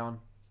come down.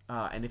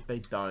 And if they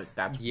don't,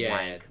 that's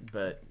blank.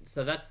 But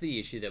So that's the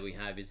issue that we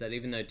have, is that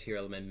even though Tier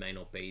Element may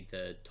not be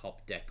the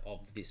top deck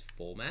of this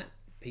format,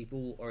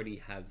 people already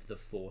have the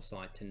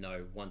foresight to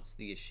know once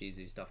the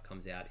Ishizu stuff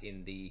comes out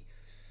in the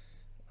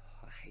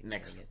I hate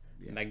saying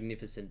it,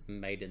 Magnificent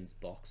Maidens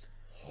box.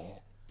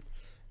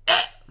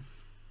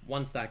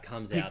 Once that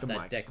comes out,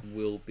 that deck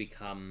will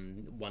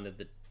become one of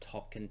the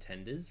top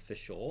contenders for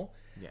sure.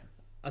 Yeah.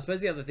 I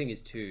suppose the other thing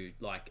is too,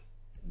 like,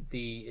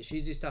 the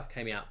Ishizu stuff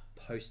came out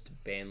post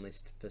ban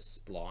list for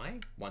Sply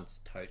once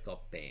Toad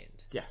got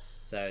banned. yes,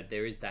 So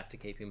there is that to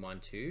keep in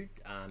mind too.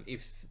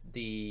 If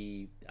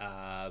the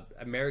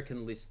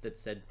American list that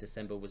said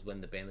December was when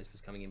the ban list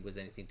was coming in was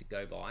anything to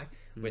go by,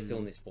 we're still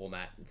in this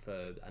format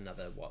for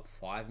another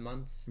 5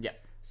 months. yeah.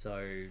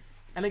 So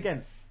And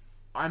again,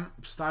 I'm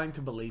starting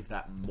to believe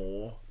that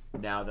more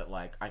now that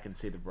like I can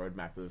see the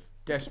roadmap of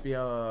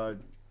Despia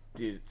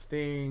did its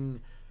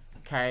thing.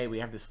 Okay, we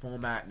have this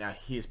format now.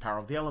 Here's Power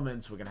of the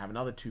Elements. We're gonna have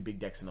another 2 big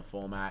decks in the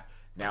format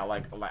now.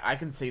 Like I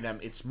can see them.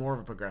 It's more of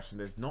a progression.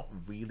 There's not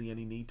really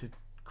any need to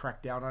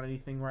crack down on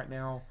anything right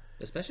now.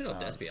 especially not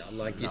Despia,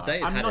 like you say,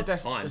 it I'm had not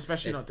its time.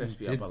 especially It not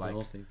Despia, did but like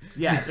nothing.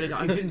 yeah, but it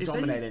didn't If they-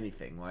 dominate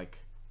anything. Like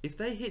If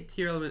they hit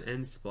Tier Element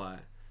and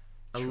Splat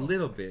a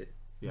little bit,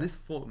 Yeah. this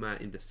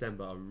format in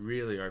December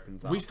really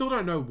opens up. we still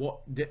don't know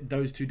what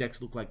those 2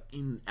 decks look like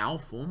in our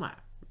format.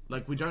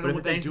 Like we don't But know if what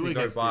it's they anything do to go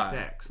against by, these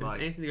decks. if Like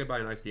it's anything to go by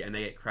in OCD and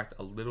they get cracked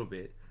a little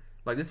bit,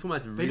 like this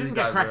format's really they didn't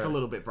get cracked a diverse.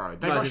 little bit, bro.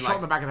 They No, got as in, shot like,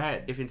 in the back of the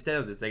head. If instead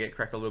of this they get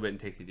cracked a little bit in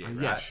TCG, right?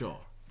 Yeah, sure.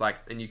 Like,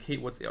 and you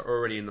keep what's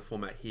already in the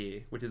format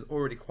here, which is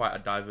already quite a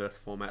diverse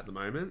format at the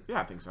moment.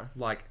 Yeah, I think so.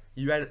 Like,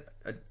 you add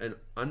an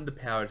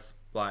underpowered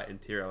Splat and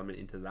Tier Element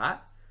into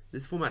that,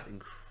 this format's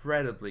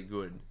incredibly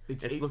good.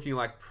 It's looking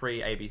like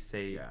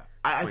pre-ABC. Yeah,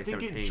 I think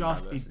 2017 it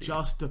diversity.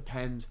 just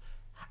depends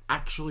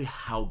actually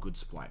how good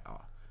Splite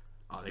are.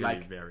 Oh, they're like-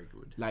 gonna be very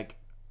good. Like,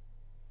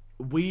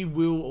 we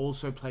will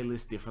also play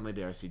lists differently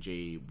to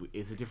OCG.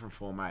 It's a different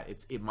format.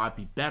 It might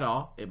be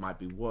better. It might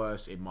be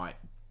worse.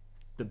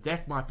 The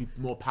deck might be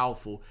more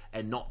powerful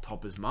and not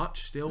top as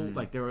much. Still,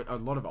 like there are a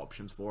lot of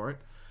options for it.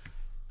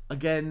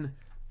 Again,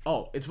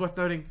 it's worth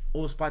noting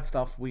all the Splite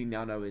stuff we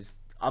now know is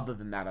other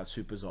than that are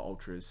supers or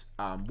ultras.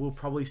 Will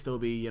probably still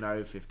be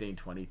 15,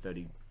 20,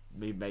 30,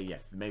 maybe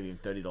even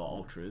 $30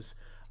 ultras.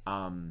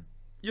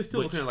 You're still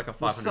which looking at like a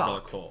will $500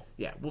 suck. core.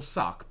 Yeah, will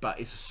suck, but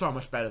it's so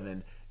much better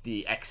than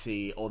the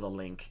XC or the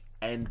Link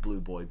and Blue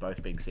Boy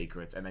both being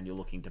secrets, and then you're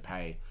looking to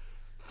pay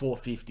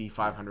 $450,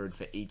 $500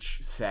 for each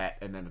set,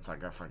 and then it's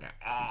like, go forget.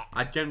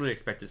 I generally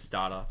expected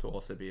Starter to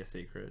also be a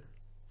secret.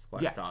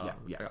 Splat Yeah, Starter.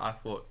 yeah. Like, I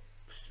thought,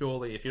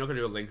 surely, if you're not going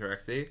to do a Link or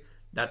XC,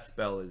 that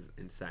spell is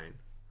insane.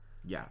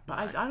 Yeah,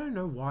 but I don't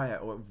know why I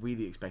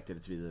really expected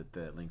it to be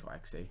the Link or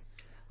XC.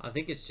 I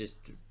think it's just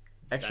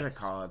Extra that's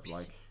cards,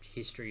 like...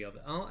 history of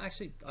it. Oh,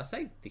 actually, I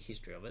say the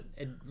history of it.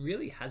 It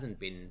really hasn't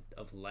been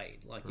of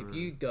late. Like if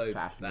you go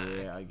back,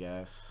 Fafnir, I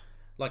guess.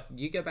 like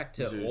you go back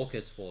to Zeus.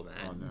 Orcus format,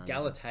 Oh, no.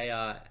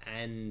 Galatea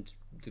and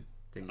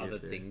the other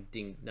Dingisu.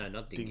 thing,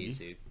 not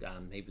Dingisu.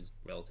 He was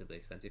relatively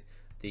expensive.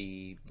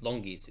 The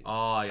Longisu.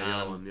 Oh, yeah, the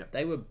other one, yeah.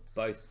 They were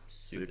both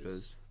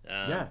supers.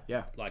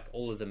 Yeah. Like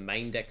all of the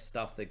main deck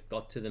stuff that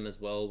got to them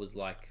as well was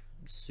like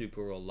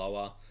super or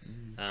lower.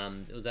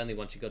 It was only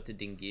once you got to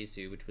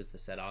Dingisu, which was the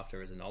set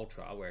after as an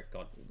ultra, where it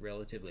got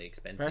relatively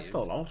expensive. That's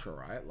still an ultra,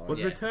 right? Like, Was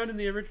Yeah. Return in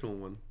the original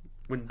one?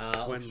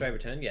 When Straight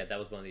Return, yeah, that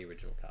was one of the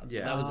original cards. Yeah.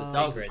 Yeah, that was the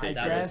That was the secret. secret.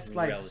 I that guess was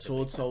like relatively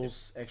Sword expensive.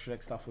 Souls extra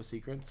deck stuff was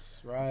secrets,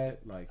 right?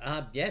 Like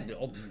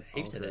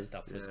Heaps of their Ultras,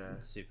 stuff was yeah.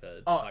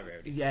 super oh high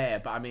rarity. yeah,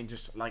 but I mean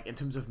just like in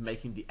terms of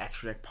making the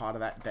extra deck part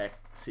of that deck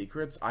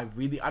secrets, I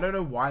don't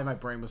know why my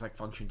brain was like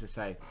functioning to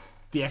say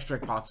the extra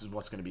deck parts is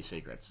what's going to be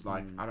secrets.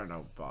 Like I don't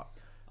know, but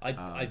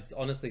I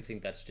honestly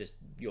think that's just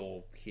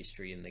your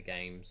history in the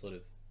game sort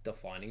of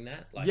defining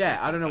that. Like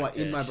Yeah, you I don't know think what-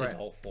 in back my to brain-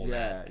 shithole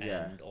format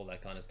yeah. and all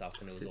that kind of stuff,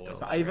 and it was always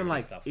but high even rarity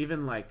like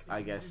stuff.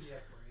 I guess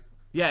Zodiac Marine.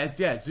 yeah, it's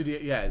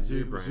Zodiac,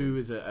 Zoo brand.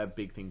 is a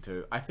big thing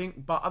too. I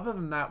think, but other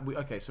than that,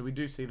 so we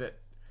do see that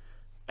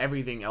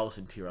everything else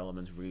in tier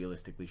elements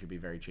realistically should be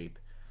very cheap.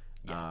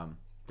 Yeah.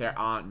 There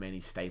aren't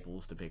many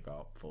staples to pick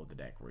up for the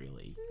deck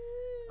really.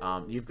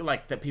 You've got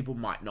like that people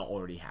might not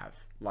already have.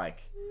 Like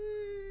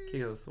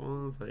King of the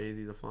Swans are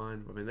easy to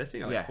find. I mean, they're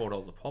seeing like Yeah.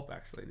 $4 a pop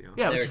actually now.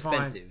 yeah, They're which is fine.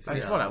 expensive, That's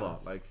yeah. whatever.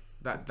 Like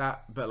that.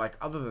 But like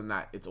other than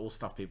that, it's all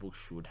stuff people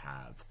should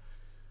have.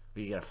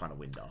 You get a front of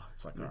window.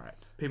 It's like alright.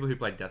 People who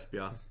play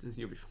Despia,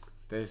 you'll be fine.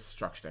 There's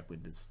structure deck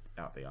windows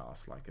out the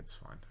arse. Like it's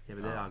fine. Yeah,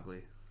 but they're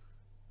ugly.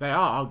 They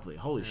are ugly.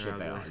 Holy shit,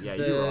 they are. ugly. Yeah,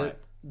 you're right.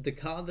 The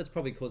card that's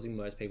probably causing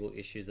most people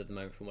issues at the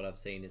moment, from what I've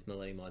seen, is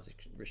Millennium Eyes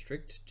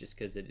Restrict, just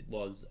because it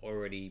was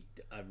already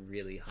a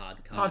really hard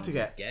card Hard to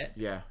get.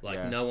 Yeah, like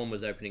yeah. no one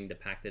was opening the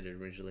pack that it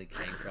originally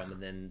came from,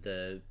 and then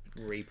the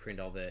reprint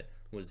of it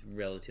was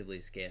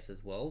relatively scarce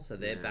as well. So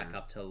they're back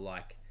up to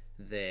like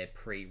their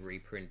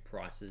pre-reprint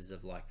prices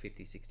of like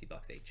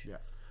 $50-$60 each. Yeah.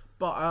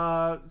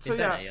 But so It's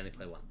yeah, you only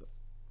play one.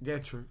 yeah,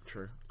 true.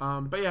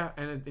 But yeah,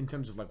 and in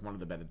terms of like one of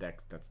the better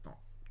decks, that's not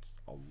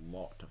a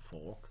lot to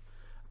fork.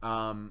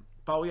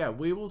 But yeah,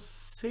 we will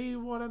see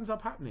what ends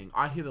up happening.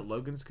 I hear that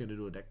Logan's going to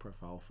do a deck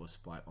profile for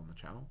Splight on the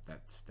channel.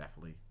 That's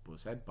definitely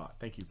was said, but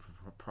thank you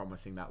for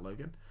promising that,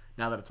 Logan.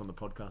 Now that it's on the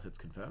podcast, it's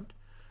confirmed.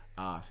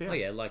 So yeah. Oh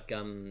yeah, like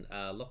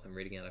Lachlan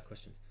reading out our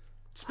questions.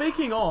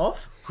 Speaking of,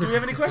 do we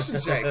have any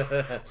questions, Jake?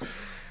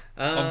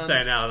 I'm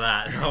staying out of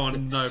that. I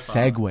want no part.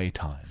 Segue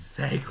time.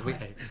 Segue.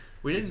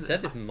 We We've didn't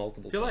said this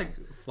multiple I feel like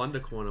times. Flunder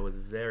Corner was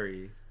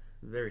very,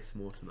 very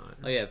small tonight.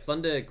 Oh yeah,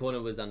 Flunder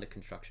Corner was under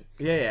construction.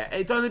 Yeah.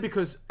 It's only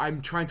because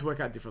I'm trying to work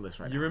out different lists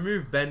right You now.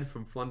 remove Ben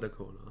from Flunder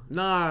Corner.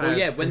 No. Well,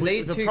 yeah, when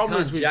these the two problem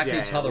can't is with- jack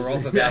yeah, each it other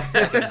was- off about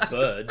fucking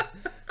birds.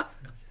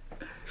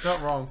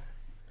 Not wrong.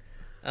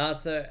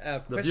 So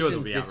our The viewers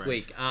will questions be this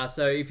outraged. week.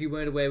 So if you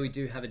weren't aware, we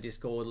do have a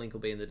Discord. Link will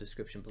be in the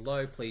description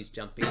below. Please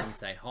jump in,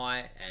 say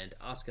hi, and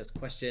ask us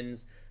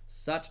questions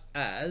such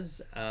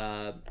as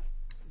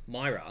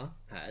Myra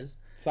has.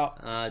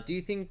 So Do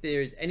you think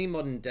there is any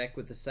modern deck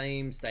with the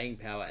same staying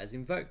power as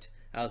Invoked?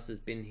 Alice has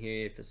been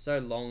here for so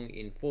long.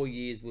 In 4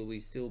 years, will we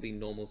still be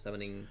normal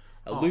summoning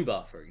a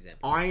Luba, for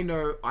example? I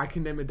know I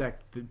can name a deck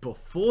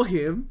before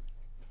him,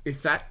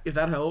 if that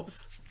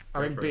helps.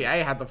 I mean, for it.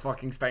 BA had the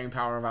fucking staying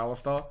power of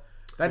Alistar.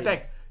 That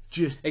deck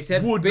just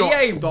Except would not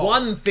BA stop.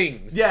 won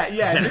things.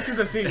 Yeah. This is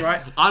the thing,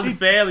 right?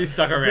 Unfairly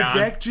stuck The around.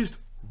 deck just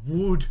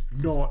would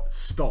not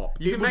stop.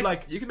 You It can would make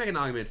like. you can make an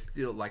argument it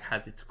still like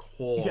has its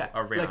core Yeah,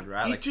 around,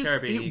 right? Like just,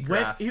 Cherubini,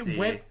 it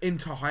went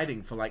into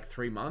hiding for like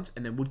 3 months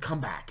and then would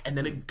come back, and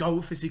then it'd go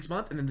for 6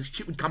 months, and then the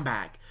shit would come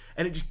back,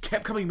 and it just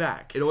kept coming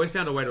back. It always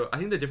found a way to. I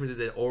think the difference is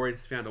it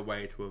always found a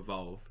way to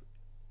evolve.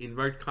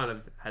 Invoked kind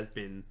of has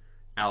been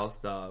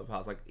Alistar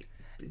past like.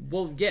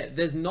 Well, yeah,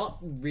 there's not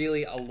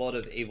really a lot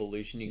of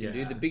evolution you can do.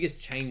 Yeah. The biggest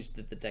change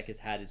that the deck has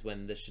had is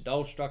when the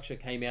Shaddoll structure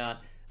came out,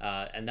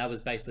 and that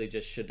was basically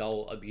just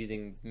Shaddoll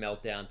abusing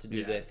Meltdown to do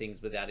Yeah. their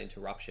things without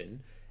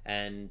interruption.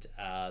 And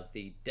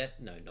the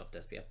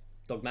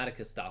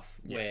Dogmatica stuff,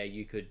 where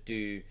you could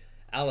do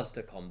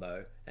Alistair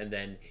combo, and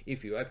then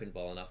if you open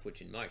well enough,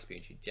 which in my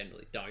experience you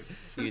generally don't,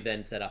 you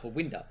then set up a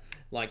Winder.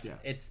 Like,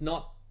 it's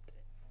not...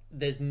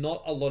 There's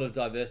not a lot of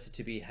diversity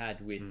to be had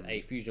with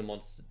a fusion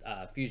monster,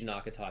 fusion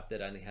archetype that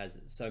only has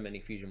so many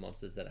fusion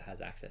monsters that it has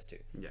access to.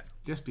 Yeah.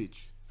 Yes, bitch.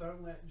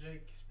 Don't let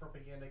Jake's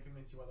propaganda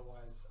convince you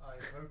otherwise. I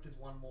Invoked has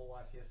won more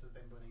YCSs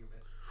than Burning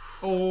Abyss.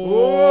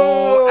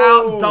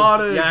 Oh,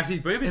 outdotted. Yeah, actually,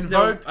 Boobie's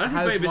Invoked I don't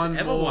has think Boobie's won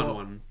ever more. won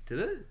one, did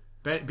it?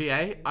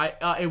 BA,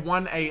 it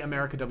won a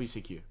America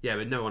WCQ. Yeah,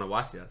 but no one at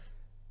YCS.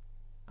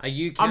 Are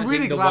you I'm counting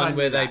really the glad I one knew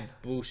where they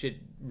that. bullshit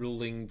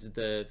ruling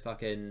the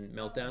fucking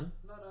meltdown?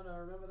 No.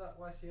 Remember that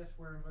YCS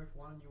where Invoked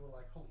won and you were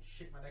like, holy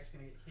shit, my deck's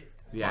gonna get hit.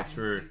 And Yeah, you didn't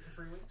true. sleep for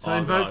 3 weeks? So Oh,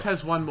 Invoked gosh.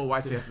 has won more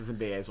YCSs than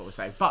BA is what we're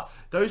saying. But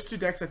those two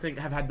decks, I think,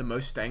 have had the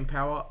most staying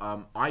power.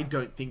 I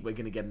don't think we're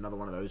going to get another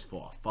one of those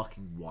for a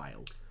fucking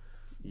while.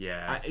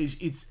 Yeah. It's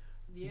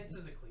The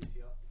answer's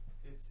Ecclesia.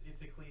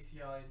 It's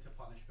Ecclesia into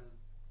Punishment.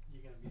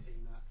 You're gonna be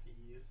seeing that for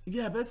years.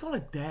 yeah, but it's not a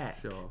deck.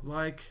 Sure.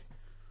 like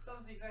It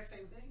does the exact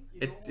same thing. You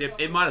It, normal it,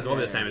 summon it might as well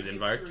be the Yeah. same as It's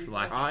Invoked. your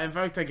Like, resources.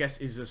 Invoked, I guess,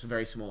 is just a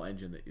very small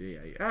engine. That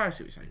I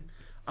see what you're saying.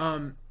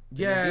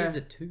 Nadia's Yeah.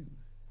 a 2.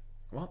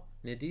 What?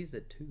 Nadia's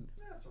a 2.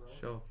 Yeah, that's alright.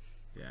 sure.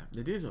 Yeah,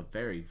 Nadia's a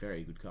very,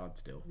 very good card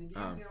still. Nadia's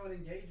now an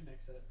Engage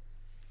next set.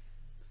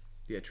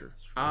 Yeah, true.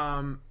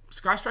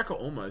 Sky Striker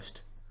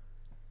almost,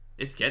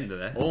 It's getting to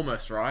there.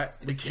 right?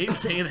 We keep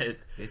seeing it.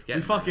 It's We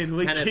getting fucking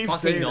Can it keep fucking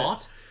seeing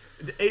not?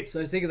 it. It's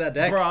So sick of that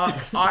deck. Bruh,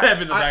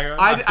 Seven to back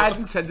I up.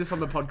 hadn't said this on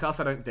the podcast,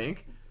 I don't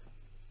think.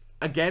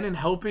 Again, in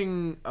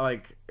helping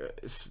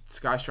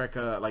Sky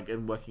Striker, like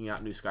in working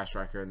out new Sky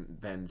Striker and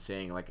then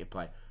seeing like it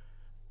play,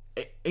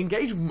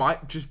 Engage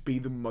might just be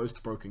the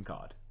most broken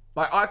card.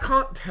 Like I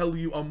can't tell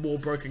you a more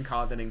broken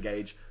card than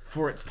Engage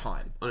for its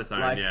time. On its own,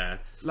 Like, yeah.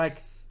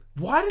 Like,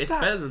 why did It's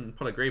that? better than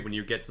Pot of Greed when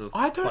you get to the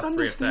I don't +3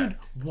 understand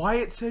effect. why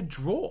it said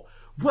draw.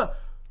 But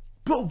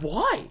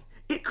why?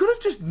 It could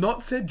have just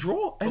not said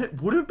draw, and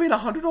it would have been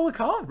 $100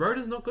 card.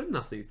 Rhoda's not good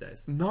enough these days.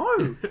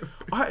 No,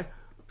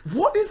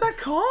 what is that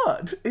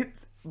card?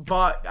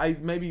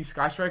 Maybe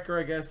Sky Striker,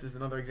 I guess, is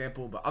another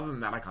example. But other than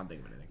that, I can't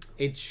think of anything.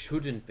 It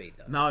shouldn't be,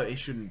 though. No, it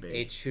shouldn't be.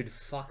 It should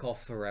fuck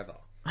off forever.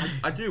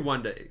 I do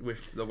wonder, with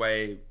the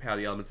way how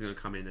the elements are going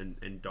to come in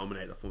and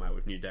dominate the format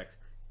with new decks,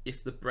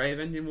 if the Brave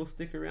engine will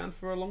stick around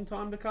for a long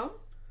time to come,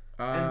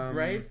 and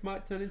Brave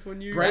might turn into a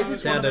new. Brave round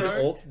is of one of Road.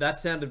 those- That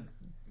sounded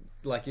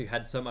like you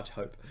had so much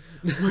hope.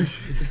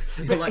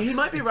 But like, he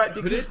might be right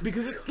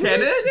because it's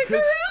Can it?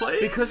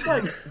 Please? because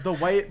like the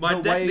way My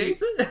the deck way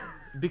needs it.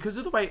 because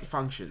of the way it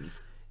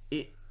functions,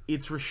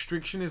 its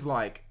restriction is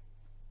like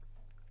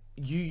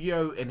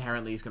Yu-Gi-Oh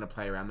inherently is going to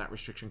play around that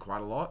restriction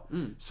quite a lot.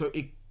 So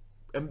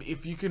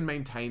if you can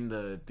maintain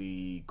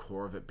the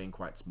core of it being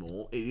quite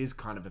small, it is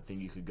kind of a thing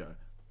you could go.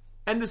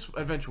 And this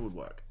adventure would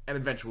work. And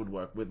adventure would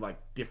work with like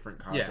different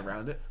cards Yeah.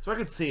 around it. So I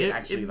could see it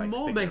actually like more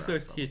sticking makes around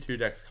those for tier 2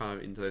 decks kind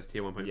of into those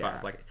tier 1.5s. Yeah.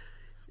 Like,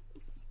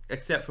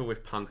 except for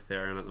with Punk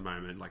Therion at the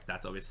moment, like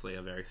that's obviously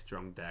a very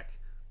strong deck.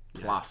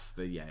 plus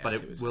the yeah. But I see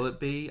what you're will saying. it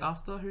be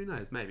after? Who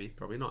knows? Maybe,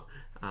 probably not.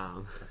 I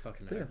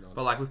fucking hope not.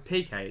 But like with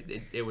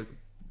PK, it was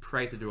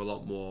praised to do a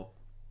lot more,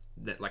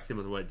 that like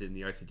similar to what it did in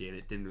the OCG, and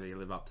it didn't really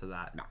live up to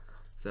that. No.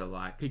 So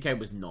like, PK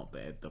was not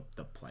there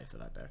the play for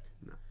that deck.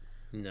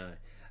 No.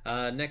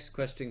 Next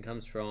question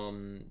comes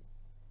from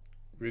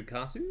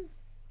Rukasu.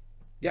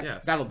 Yeah,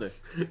 Yes. that'll do.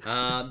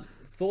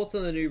 Thoughts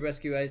on the new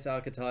Rescue Ace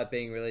archetype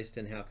being released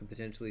and how it can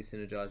potentially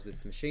synergize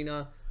with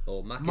Machina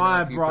or Machina?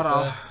 My if you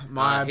brother, prefer.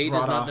 my he does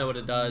not brother, know what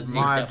it does. He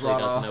my definitely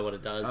brother. doesn't know what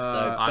it does.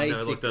 So I've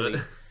never looked at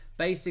it.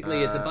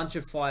 basically, it's a bunch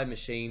of fire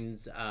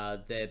machines.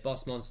 Their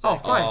boss monster. Oh,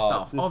 fire Oh,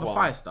 stuff. this Oh, the one.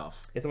 fire stuff.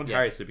 it's the one Yeah.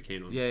 Harry's super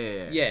keen on.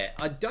 Yeah. Yeah,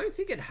 I don't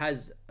think it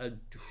has a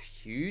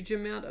huge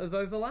amount of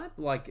overlap.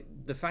 Like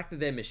the fact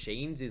that they're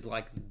machines is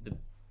like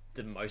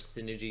the most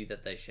synergy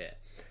that they share.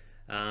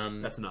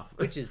 That's enough.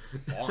 Which is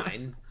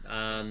fine.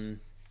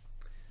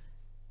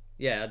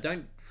 Yeah, I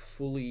don't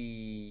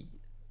fully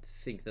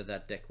think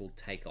that deck will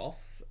take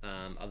off.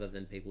 Other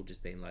than people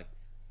just being like,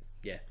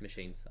 yeah,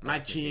 machines. I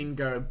like Machine machines.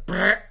 go.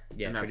 Brrr,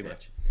 Yeah, and that's pretty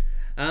it.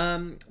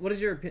 much. What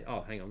is your opinion?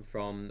 Oh, hang on.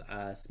 From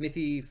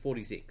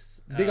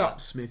Smithy46. Big up,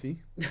 Smithy.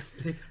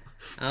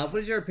 What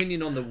is your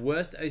opinion on the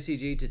worst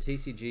OCG to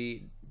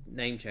TCG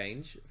name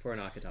change for an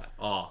archetype?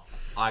 Oh,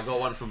 I got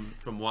one from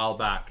a while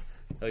back.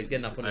 Oh, he's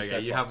getting up on his Okay,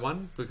 you have soapbox.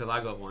 one because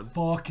I got one.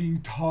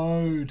 Fucking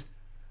Toad.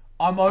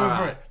 I'm over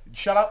Alright. it.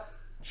 Shut up.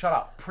 Shut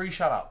up.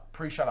 Pre-shut up.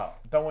 Pre-shut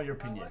up. Don't want your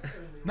opinion.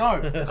 No.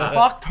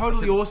 Fuck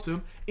Totally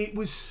Awesome. It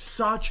was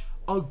such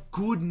a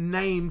good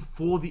name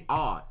for the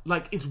art.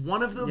 Like, it's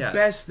one of the Yeah.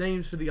 best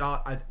names for the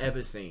art I've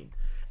ever seen.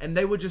 And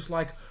they were just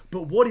like,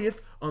 but what if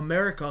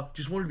America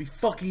just wanted to be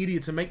fucking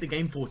idiots and make the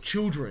game for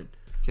children?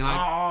 Can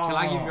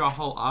I give Oh. you a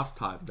whole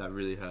archetype that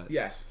really hurt?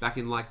 Yes. Back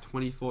in like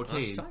 2014.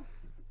 Archetype?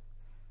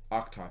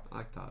 Archetype.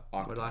 Archetype.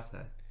 Archetype. What did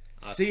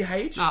I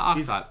say? CH No,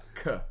 is archetype.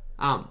 K.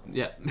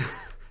 Yeah.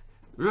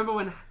 Remember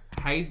when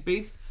Haze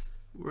Beasts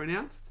were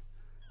announced?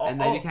 Oh, And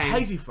they became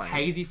Hazy Flame.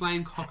 Hazy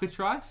Flame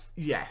Cockatrice?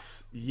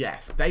 Yes,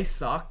 they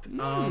sucked.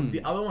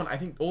 The other one, I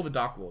think, all the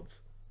Dark Lords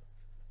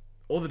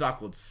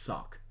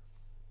suck.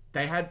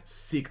 They had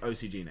sick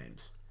OCG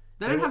names.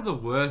 They don't have the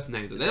worst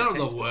names. They're not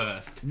changed the those.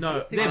 worst.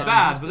 No, They're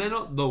bad, but they're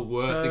not the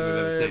worst thing we've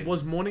ever seen.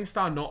 Was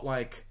Morningstar not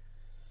like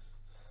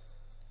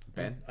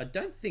Ben? I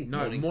don't think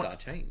No, Morningstar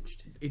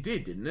changed. It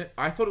did, didn't it?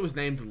 I thought it was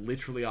named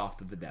literally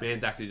after the devil.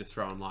 Man's actually just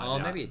throwing light Oh,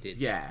 out. maybe it did.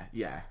 Yeah.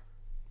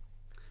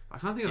 I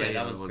can't think of Yeah, any that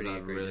other one's ones pretty that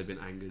have really egregious. been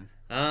angered.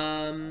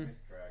 Um,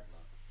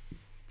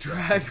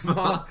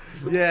 Dragma.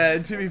 Yeah,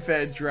 to be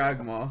fair,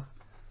 Dragma.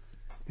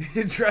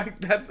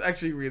 That's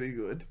actually really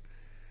good.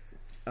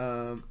 what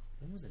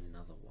was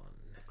another one?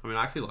 I mean,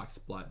 I actually like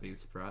Splight being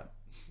Sprat.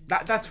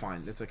 That's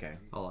fine. It's okay.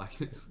 I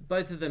like it.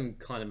 Both of them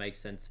kind of make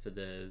sense for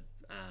the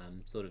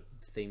sort of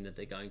theme that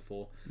they're going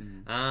for.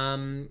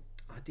 Mm.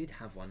 I did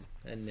have one,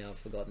 and now I've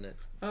forgotten it.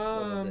 What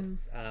was it? Can't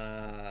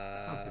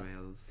think of any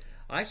others.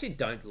 I actually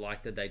don't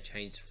like that they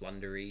changed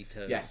Flundery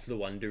to Yes.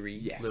 Flundery.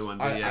 Yes. The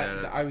one, I,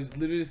 yeah. I was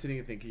literally sitting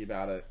and thinking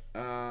about it.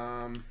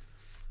 No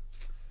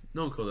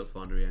one called it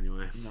Floundery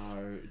anyway.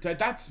 No,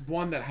 that's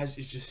one that has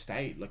just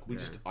stayed. Like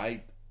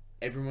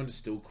everyone just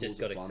still calls Just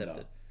got it Flunder.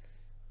 accepted.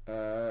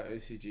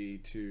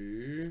 OCG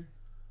 2.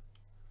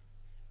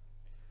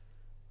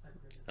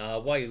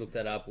 While you look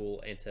that up,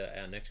 we'll answer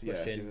our next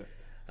question.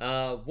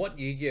 What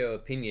Yu-Gi-Oh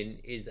opinion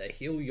is a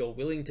hill you're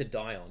willing to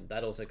die on?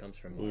 That also comes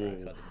from Myra,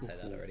 if I didn't say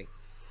that already.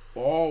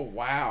 Oh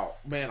wow,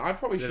 man! I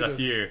probably should There's a have.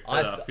 few.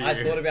 I There's a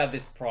few. thought about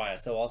this prior,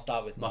 so I'll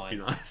start with Must be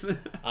mine.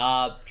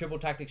 nice. Triple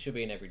Tactics should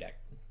be in every deck.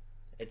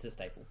 It's a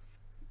staple.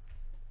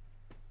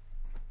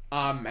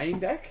 Main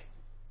deck.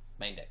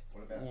 Main deck.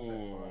 What about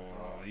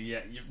Oh,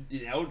 yeah,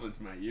 you Eldritch,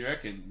 mate. You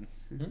reckon?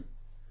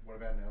 What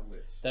about an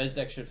Eldritch? Those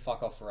decks should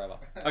fuck off forever.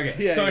 Okay,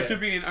 Yeah, so yeah. it should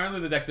be in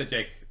only the decks that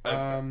Jake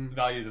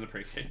values and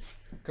appreciates.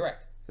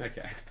 Correct.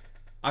 Okay.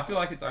 I feel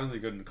like it's only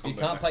good in If you combo.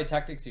 can't decks. play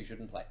Tactics, you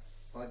shouldn't play.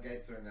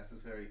 Floodgates are a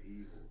necessary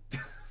evil.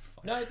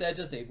 No, they're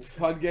just evil.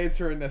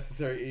 Floodgates are a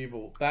necessary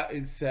evil. That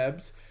is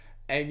Seb's,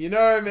 and you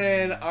know,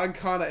 man, I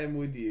kind of am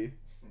with you.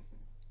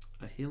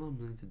 A heal I'm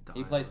willing to die.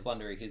 He plays on.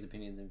 Flundery, his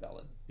opinion's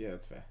invalid. Yeah,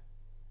 that's fair.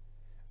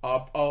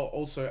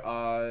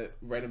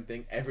 Random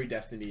thing. Every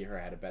Destiny hero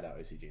had a better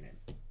OCG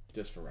name,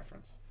 just for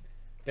reference.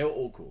 They were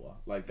all cooler.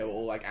 Like they were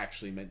all like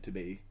actually meant to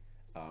be,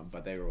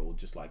 but they were all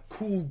just like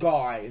cool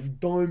guy and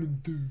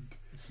diamond dude.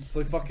 It's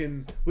like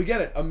fucking. We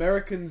get it.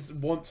 Americans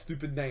want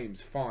stupid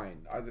names.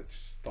 Fine.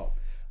 Stop.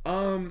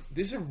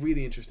 This is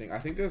really interesting. I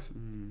think there's.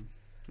 I'm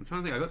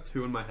trying to think. I got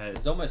two in my head.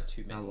 There's almost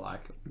too I many.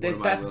 like.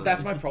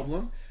 That's my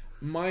problem.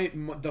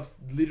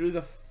 Literally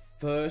the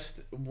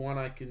first one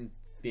I can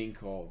think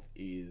of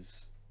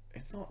is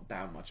It's not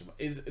that much of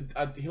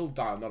he'll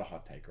die. Not a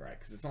hot take, right?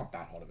 Because it's not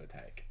that hot of a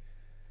take.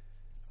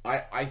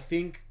 I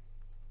think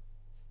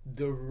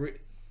the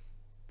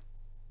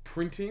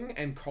printing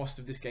and cost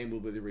of this game will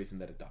be the reason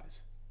that it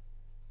dies.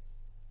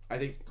 I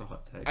think It's a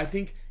hot take. I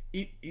think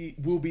it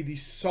will be the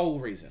sole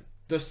reason.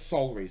 The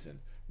sole reason.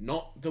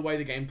 Not the way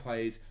the game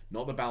plays,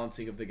 not the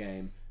balancing of the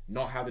game,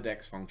 not how the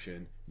decks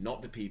function,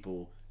 not the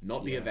people,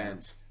 not the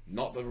events,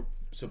 not the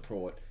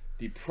support.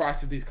 The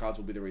price of these cards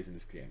will be the reason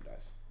this game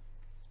dies.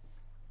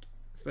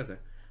 I suppose so.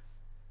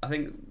 I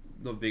think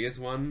the biggest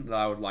one that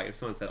I would like, if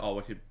someone said, "Oh,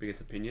 what's your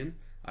biggest opinion?"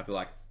 I'd be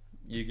like,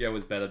 "Yu-Gi-Oh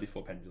was better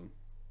before Pendulum,"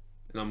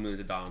 and I'm willing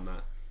to die on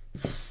that.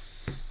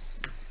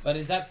 But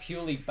is that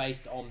purely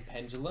based on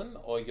Pendulum,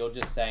 or you're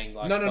just saying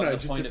like No, from the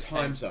just point the of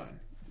time zone.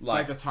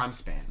 Like The time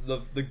span.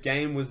 the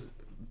game was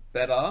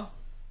better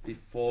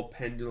before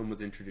Pendulum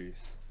was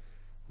introduced.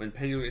 When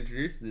Pendulum was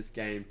introduced, this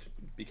game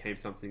became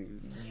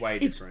something way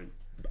different.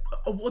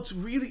 What's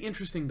really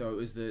interesting though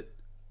is that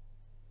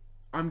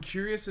I'm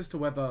curious as to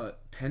whether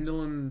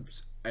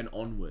Pendulums and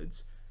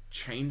onwards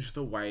changed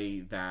the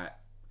way that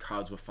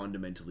cards were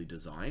fundamentally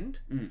designed,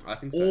 I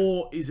think so.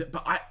 or is it?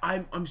 But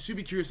I'm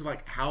super curious of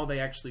like how they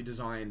actually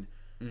designed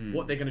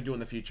what they're going to do in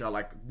the future,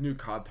 like new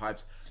card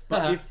types.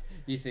 But if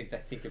you think they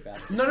think about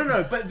it?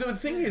 no. But the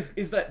thing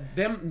is that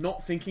them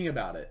not thinking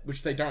about it,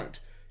 which they don't,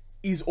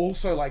 is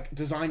also like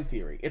design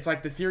theory. It's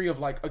like the theory of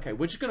like, okay,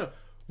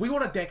 we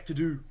want a deck to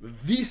do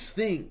this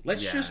thing.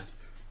 Let's Yeah. just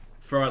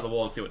Throw it at the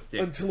wall and see what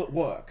sticks. until it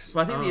works.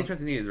 But I think the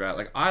interesting thing is, right,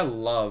 like, I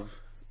love,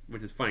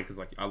 which is funny, because,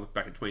 like, I looked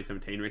back at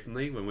 2017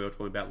 recently, when we were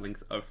talking about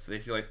Link's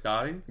officially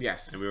starting.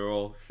 Yes. And we were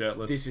all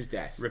shirtless. This is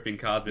death. Ripping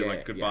cards, being Yeah,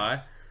 like, goodbye.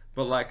 yes.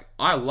 But, like,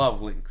 I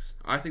love Links.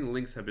 I think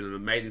Links have been an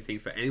amazing thing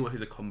for anyone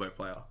who's a combo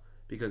player.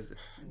 Because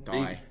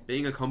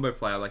being a combo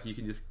player, like, you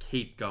can just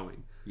keep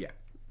going. Yeah.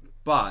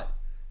 But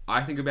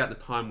I think about the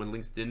time when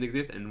Links didn't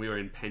exist and we were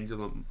in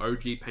Pendulum,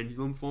 OG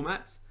Pendulum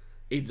formats.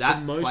 It's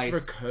That the most place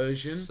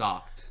recursion.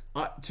 Sucked.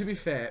 To be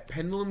fair,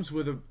 pendulums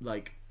were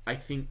I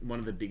think one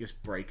of the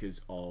biggest breakers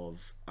of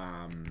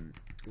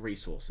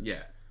resources.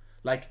 Yeah.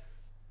 Like,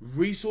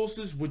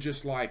 resources were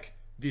just like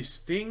this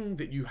thing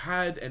that you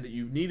had and that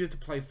you needed to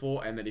play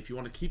for, and that if you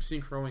want to keep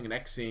synchroing and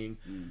Xing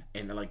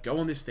and like go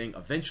on this thing,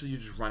 eventually you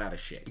just run out of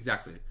shit.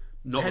 Exactly.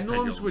 Not with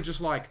Pendulums Pendulum. were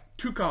just like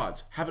 2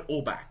 cards, have it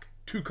all back.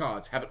 2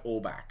 cards, have it all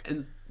back.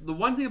 And the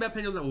one thing about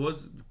Pendulum that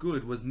was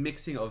good was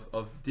mixing of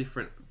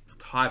different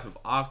type of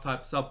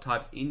archetypes,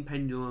 subtypes in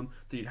Pendulum.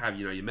 So you'd have,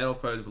 your Metal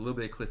Foes with a little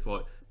bit of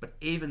Clifford. But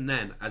even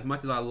then, as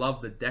much as I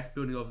love the deck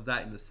building of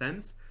that in the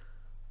sense,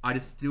 I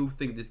just still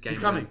think this game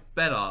was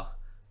better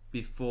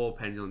before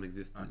Pendulum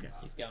existed. Okay.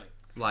 He's going.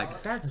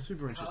 Like, That's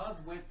super interesting.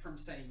 Cards went from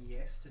saying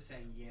yes to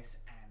saying yes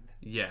and.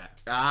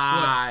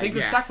 yeah. Think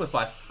Think of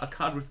Sacrifice, a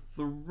card with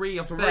 3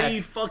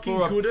 effects fucking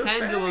for a good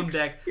Pendulum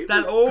effects. deck It that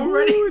was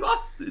already good.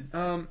 busted.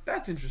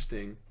 That's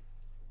interesting.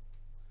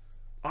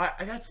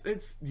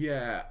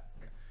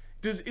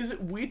 Is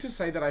it weird to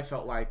say that I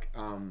felt like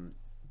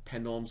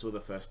pendulums were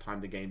the first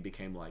time the game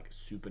became like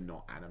super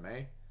not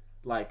anime?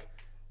 Like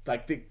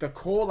the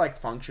core like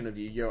function of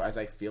Yu-Gi-Oh, as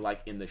I feel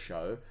like in the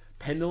show,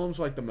 pendulums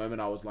were like the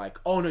moment I was like,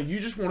 oh no, you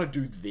just want to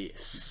do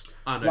this.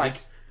 Oh, no, like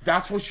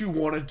that's what you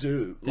want to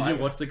do. Did you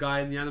watch the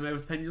guy in the anime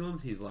with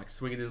pendulums? He's like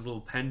swinging his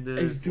little pendant.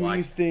 He's doing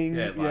his thing.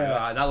 Yeah,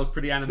 Yeah. that looked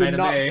pretty anime the to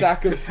me.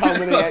 nutsack of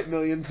summoning 8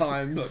 million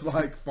times?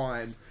 Like,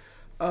 fine.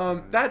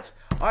 That's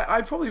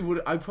I probably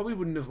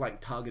wouldn't have like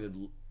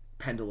targeted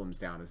pendulums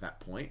down as that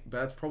point, but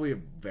that's probably a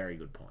very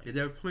good point. Is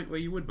there a point where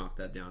you would mark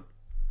that down?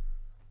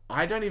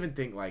 I don't even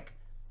think like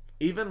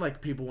even like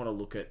people want to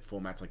look at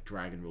formats like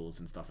Dragon Rules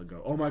and stuff and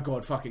go, oh my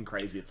god, fucking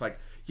crazy. It's like,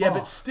 yeah,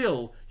 but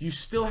still, you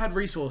still had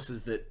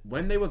resources that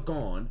when they were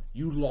gone,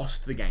 you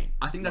lost the game.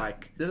 I think that's,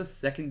 like there's a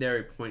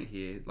secondary point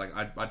here. Like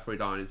I'd probably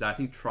die on is that I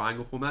think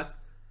triangle formats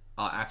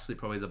are actually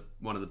probably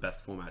one of the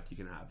best formats you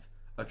can have.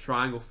 A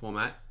triangle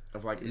format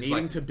of like is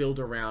needing to build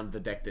around the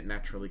deck that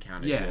naturally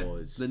counts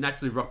yours. the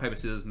naturally rock paper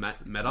scissors meta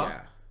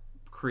Yeah.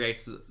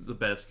 creates the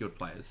better skilled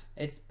players.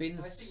 It's been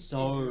I think so.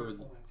 T0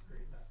 formats agree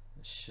with that.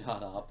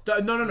 Shut up.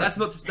 No. That's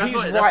not- He's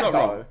that's right not though.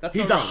 wrong. That's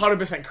He's not wrong.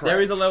 100% correct.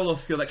 There is a level of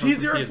skill that comes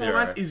T0 from Tier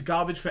formats 0. is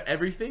garbage for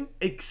everything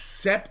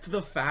except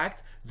the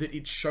fact that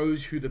it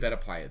shows who the better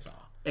players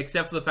are.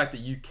 Except for the fact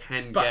that you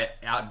can But-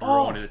 get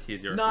outdrawn in a Tier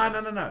 0.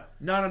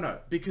 No.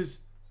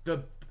 Because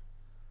the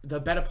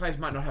better players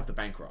might not have the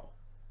bankroll.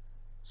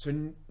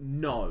 So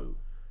no,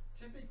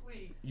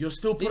 Typically, you're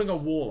still putting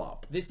This- a wall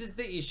up. This is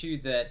the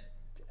issue that,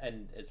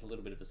 and it's a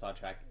little bit of a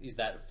sidetrack, is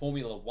that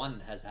Formula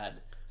One has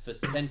had for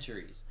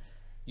centuries.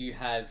 You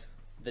have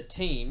the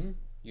team,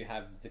 you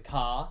have the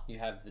car, you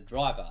have the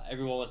driver.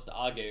 Everyone wants to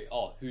argue,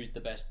 oh, who's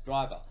the best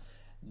driver?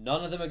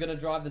 None of them are going to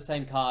drive the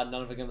same car.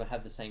 None of them are going to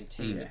have the same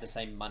team with the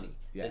same money.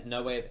 Yeah. There's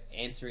no way of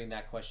answering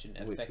that question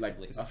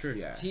effectively. True.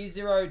 Yeah.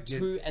 T0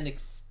 to an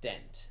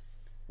extent,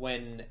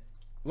 when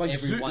Like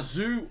everyone-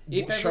 Zoo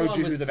if showed everyone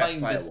you was who the best playing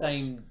player the was.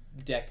 same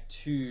deck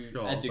to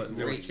Sure, a but Zoo was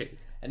degree, cheap.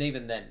 and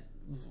even then,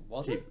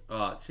 was it?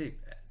 Cheap.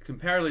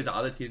 comparatively to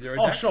other tier 0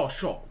 Oh, decks.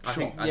 sure. I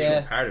think Yeah.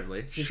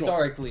 comparatively.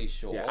 Historically,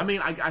 sure. Yeah, I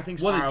mean, I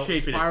think Wasn't Spiral,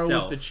 cheap in Spiral was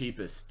itself. the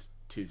cheapest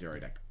tier 0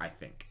 deck, I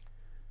think.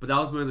 But that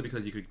was mainly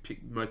because you could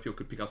pick, most people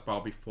could pick up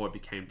Spiral before it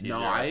became tier No,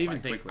 0. I even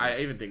like, think,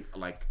 quickly.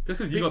 like, Just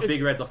because you got it's-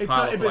 big reds off it's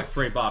Tyler not- for like it's-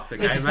 $3,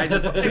 okay, mate?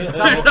 it's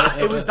double,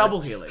 it was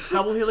double Helix.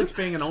 Double Helix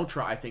being an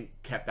ultra, I think,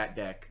 kept that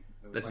deck.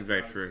 There This was, is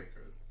very no true.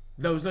 secrets.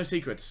 There was no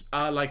secrets.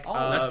 Like, Oh,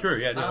 That's true,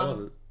 yeah, no, it Um,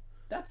 wasn't.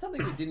 That's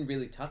something we didn't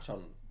really touch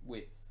on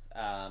with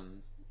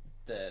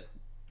the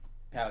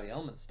Power of the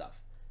Elements stuff.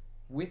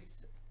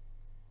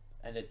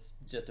 And it's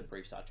just a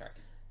brief sidetrack.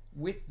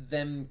 With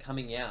them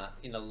coming out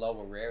in a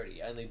lower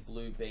rarity, only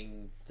blue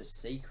being the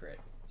secret,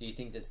 do you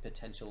think there's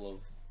potential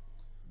of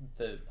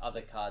the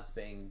other cards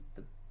being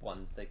the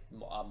ones that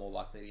are more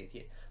likely to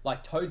hit?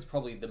 Like Toad's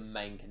probably the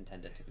main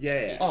contender to Yeah.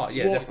 hit. Oh,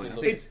 yeah, Well, definitely.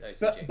 Look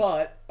It's, at OCG.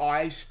 but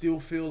I still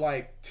feel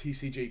like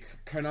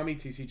Konami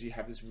TCG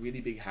have this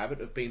really big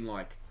habit of being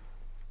like,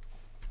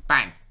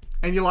 bang.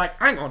 And you're like,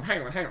 hang on.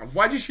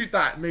 Why'd you shoot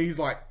that? And then he's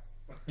like,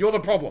 you're the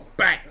problem.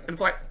 Bang. And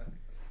it's like,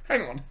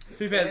 hang on. To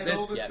be fair, And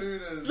all the Yeah.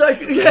 tuners.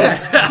 Like,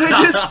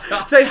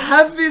 yeah, they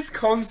have this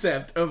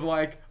concept of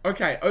like,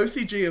 okay,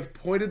 OCG have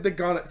pointed the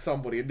gun at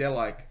somebody and they're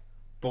like,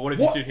 but what if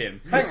what? you shoot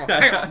him? Hang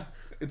on.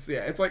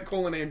 It's like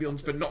call an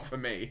ambulance, but not for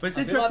me. But it's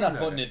I feel like that's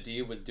interesting, what though.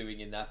 Nadir was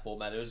doing in that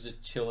format. It was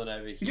just chilling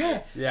over here.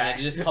 Yeah. Yeah. And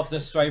then it just cops a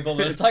stray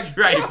bullet. It's like,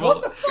 Straight "Bro, bullet."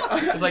 what the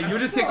fuck? It's like, you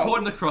just get caught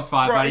in the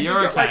crossfire, Bro, buddy. he You're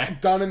just okay. got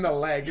like done in the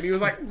leg, and he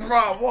was like,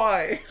 "Bro,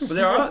 why?" But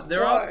there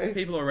are Why?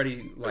 people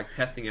already like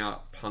testing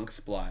out Punk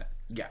Splight,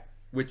 Yeah.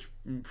 which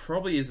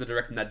probably is the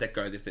direction that deck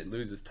goes if it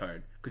loses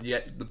Toad, because you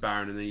get the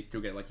Baron and then you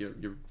still get like your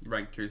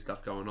rank 2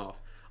 stuff going off.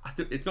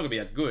 It's not gonna be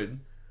as good,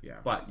 Yeah.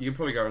 but you can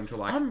probably go into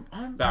like I'm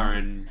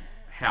Baron,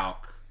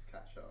 Hulk,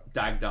 Cat shot.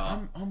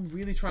 Dagda. I'm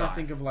really trying to Dive.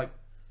 think of like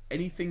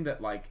anything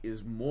that like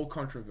is more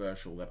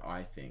controversial that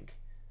I think.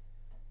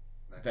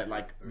 That,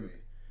 like, Three.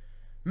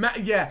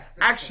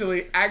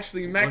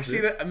 Actually, Max Was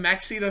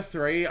it? Eater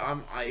 3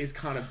 is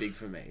kind of big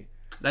for me.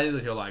 That is a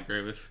hill I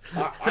agree with.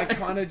 I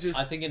kind of just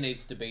I think it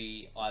needs to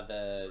be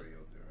either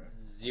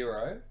 3 or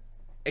 0.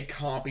 it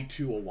can't be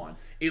 2 or 1.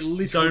 It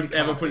literally Don't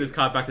ever can't put be. this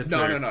card back to 2.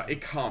 No,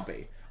 it can't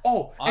be.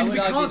 Oh, I and would we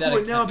argue can't that do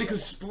it it now can be a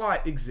because 1.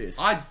 Splight exists.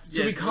 So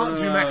yeah, we can't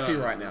do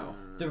Maxi right now.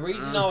 The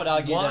reason I would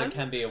argue that one? it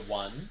can be a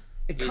 1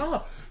 It is...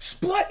 can't.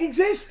 Splight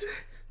exists.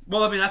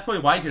 Well, I mean that's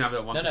probably why you can have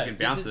that one. No, so you can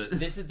bounce this it. is,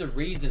 this is the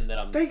reason that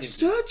I'm They thinking...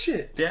 search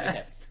it. Yeah.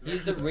 Okay,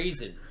 here's the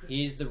reason.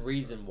 Here's the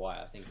reason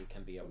why I think it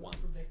can be a 1.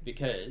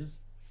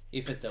 Because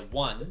if it's a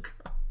 1,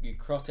 you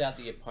cross out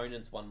the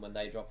opponent's 1 when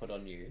they drop it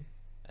on you,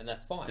 and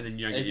that's fine. And then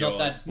you don't There's get not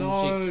yours. that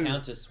bullshit No,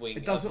 counter swing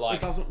it doesn't- of like,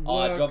 it doesn't oh,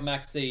 I work. drop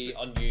Maxi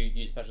on you,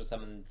 you special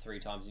summon 3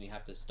 times and you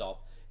have to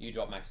stop. You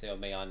drop Maxi on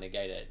me, I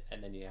negate it,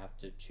 and then you have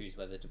to choose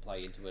whether to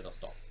play into it or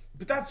stop.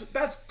 But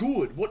that's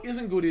good. What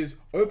isn't good is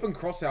open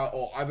crossout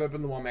or I've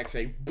opened the one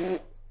Maxi.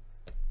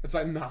 It's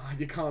like, nah,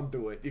 you can't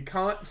do it. You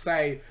can't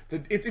say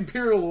that it's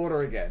Imperial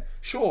Order again.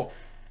 Sure,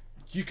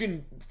 you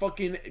can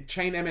fucking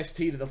chain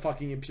MST to the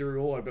fucking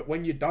Imperial Order, but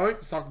when you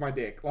don't, suck my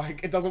dick. Like,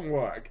 it doesn't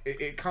work.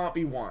 It can't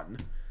be 1.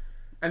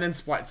 And then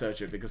Splight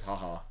Search it because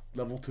haha,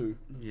 level 2.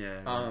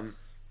 Yeah.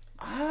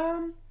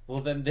 Well,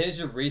 then there's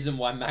your reason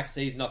why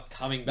Maxi's not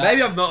coming back.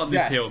 Maybe I'm not on this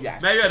Yes, hill.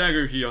 yes. Maybe I don't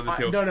agree with you on this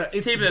hill. No,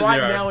 it's Keep it at right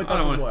 0. now it I don't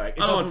doesn't want- work.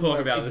 I don't want to talk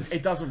work. about this.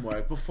 It doesn't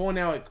work. Before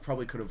now it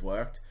probably could have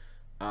worked.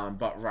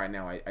 But right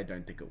now I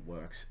don't think it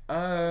works.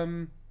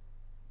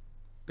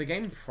 The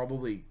game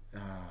probably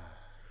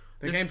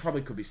game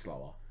probably could be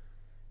slower.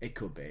 It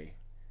could be.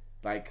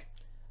 Like,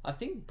 I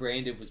think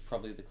Branded was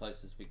probably the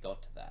closest we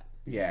got to that.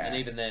 yeah. And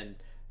even then,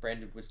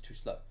 Branded was too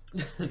slow.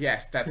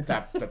 Yes, that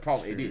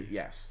probably it is,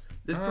 yes.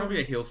 There's probably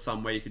a hill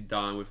somewhere you could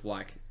die with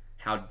like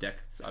how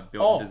decks are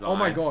built Oh, and designed. oh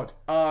my god.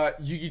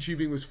 Yugi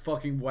Tubing was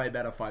fucking way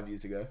better 5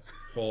 years ago.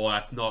 Oh,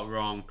 that's not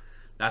wrong.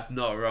 That's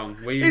not wrong.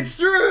 We It's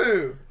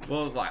true!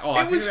 well like oh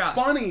It was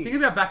funny. Think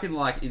about back in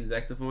like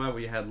Insector format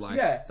where you had like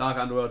Yeah. Dark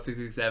Underworld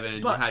 667,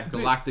 But you had the-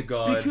 Galactic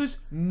God. Because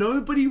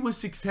nobody was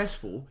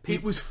successful.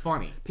 It was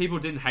funny. People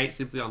didn't hate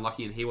Simply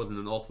Unlucky and he wasn't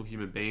an awful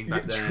human being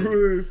back Yeah, then.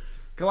 true.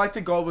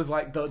 Galactic God was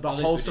like the least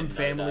we wholesome didn't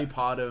know family that.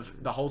 part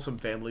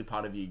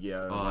of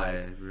Yu-Gi-Oh. Oh like,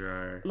 yeah,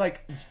 bro.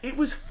 like, it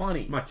was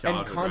funny My and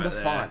childhood kind of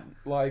right there. fun.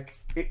 Like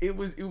it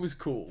was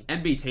cool.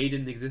 MBT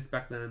didn't exist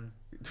back then.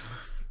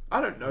 I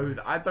don't know.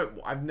 I don't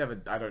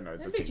know.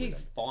 The thing MBT's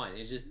with fine.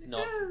 He's just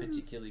not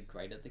particularly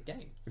great at the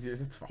game. it. Yeah,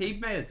 that's fine. He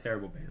made a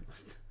terrible ban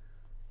list.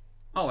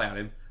 I'll allow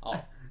him.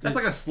 Oh, That's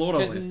like a slaughter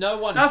because list. no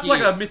one That's here,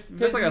 like a myth-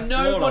 that's like a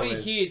slaughter nobody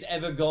list. here's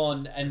ever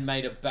gone and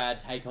made a bad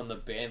take on the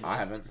ban list. I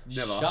haven't.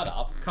 Never. Shut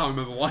up. Can't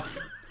remember one.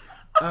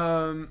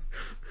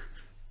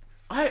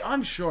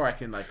 I'm sure I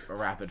can like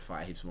rapid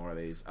fire heaps more of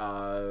these.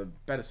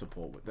 Better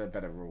support,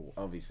 better rule.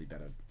 Obviously,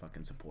 better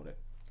fucking support it.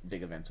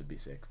 Big events would be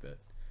sick, but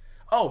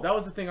that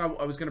was the thing I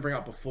was going to bring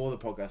up before the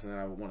podcast, and then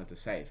I wanted to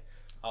save.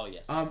 Oh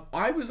yes.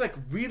 I was like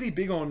really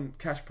big on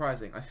cash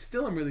prizing. I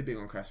still am really big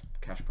on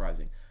cash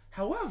prizing.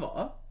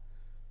 However,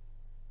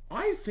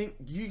 I think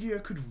Yu-Gi-Oh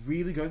could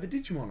really go the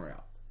Digimon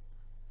route.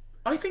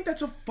 I think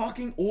that's a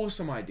fucking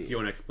awesome idea. Do you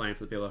want to explain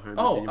for the people at home?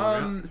 what Digimon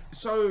are about?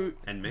 So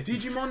And me.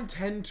 Digimon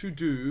tend to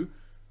do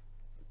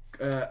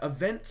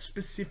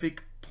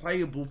event-specific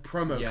playable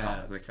promo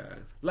cards. okay.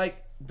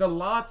 Like, the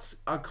Larts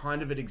are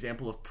kind of an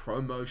example of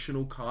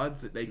promotional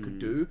cards that they could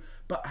do,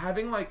 but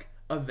having, like,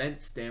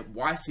 event stamp,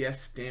 YCS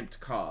stamped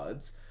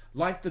cards,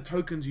 like the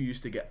tokens you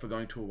used to get for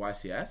going to a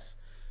YCS,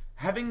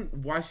 having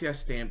YCS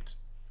stamped,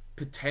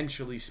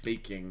 potentially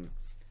speaking,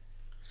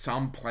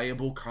 some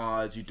playable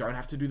cards, you don't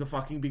have to do the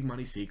fucking big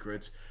money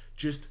secrets,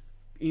 just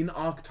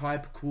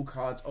in-archetype cool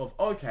cards of,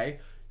 okay,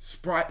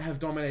 Sprite have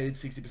dominated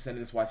 60% of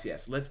this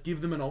YCS, let's give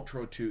them an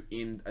Ultra or two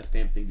in a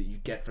stamp thing that you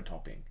get for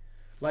topping.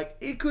 Like,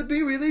 it could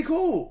be really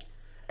cool.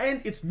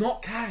 And it's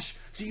not cash,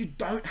 so you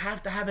don't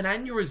have to have an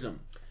aneurysm.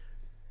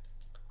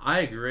 I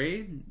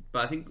agree,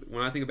 but I think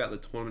when I think about the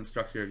tournament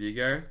structure of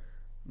Yu-Gi-Oh,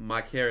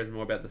 my care is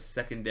more about the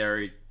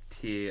secondary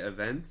tier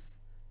events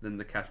than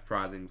the cash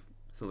prizing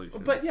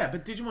solution. But yeah,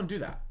 but Digimon do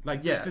that.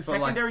 Like, Yeah, the but,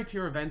 like- secondary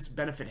tier events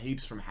benefit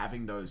heaps from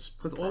having those.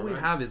 Because all we promos.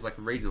 have is like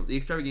regional. The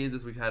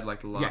extravaganzas we've had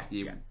like the last Yeah,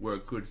 year yeah. were a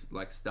good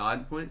like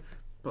starting point,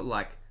 but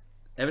like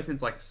ever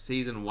since like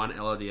season 1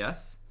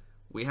 LODS,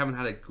 we haven't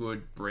had a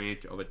good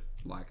branch of a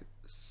like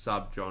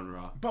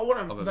subgenre. But what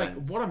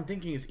of I'm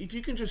thinking is, if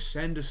you can just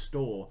send a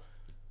store,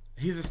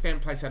 here's a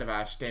stamp playset of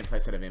Ash, stamp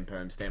playset of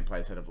Imperm, stamp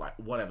playset of like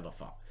whatever the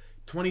fuck,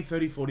 $20,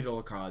 $30,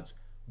 $40 cards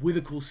with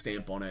a cool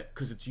stamp on it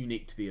because it's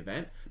unique to the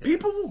event,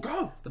 people will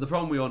go. But the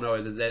problem we all know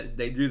is that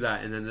they do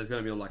that, and then there's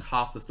going to be like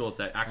half the stores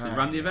that actually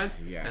run the event,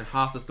 yeah. and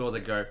half the stores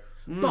that go,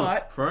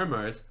 But-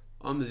 promos.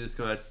 I'm just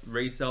going to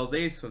resell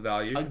these for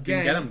value. You Again,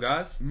 can get them,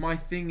 guys. My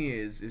thing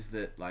is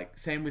that like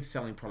same with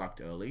selling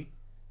product early.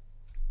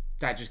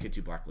 That just gets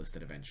you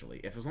blacklisted eventually.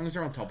 If as long as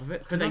they're on top of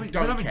it, but they Konami-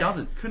 don't Konami care.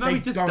 doesn't. Konami They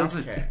just don't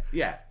doesn't. care.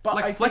 Yeah, but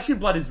Like I Flesh think and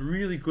Blood is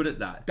really good at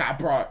that. that,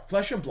 bro,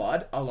 Flesh and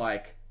Blood are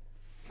like,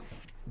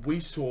 we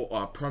saw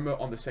a promo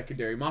on the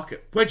secondary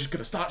market. We're just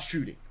gonna start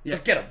shooting. Yeah,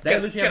 Get them. They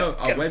literally have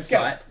a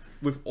website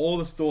with all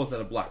the stores that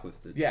are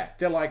blacklisted. Yeah,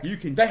 they're like, You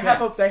can They check.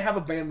 have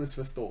a ban list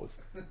for stores.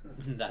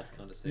 That's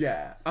kind of sick.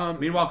 Yeah.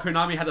 Meanwhile,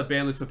 Konami had a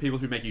ban list for people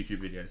who make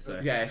YouTube videos. So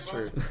Yeah, it's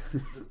true.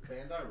 Does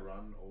Bandai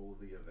run all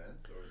the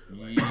events, or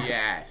is it like...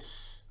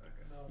 Yes.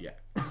 Okay.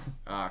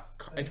 Yeah.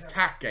 It's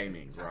TAC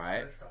Gaming,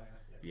 right?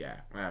 Yeah.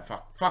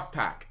 Fuck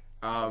TAC.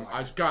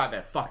 I just go out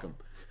there. Fuck them.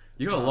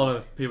 you got a lot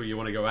of people you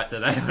want to go at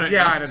today.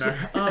 Yeah, I don't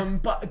know.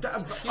 But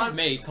Excuse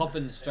me,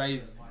 Coppin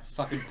Stray's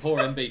fucking poor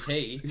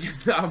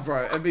MBT. Nah,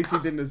 bro,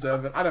 MBT didn't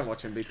deserve it. I don't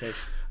watch MBT.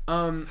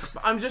 But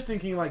I'm just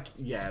thinking, like,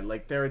 yeah,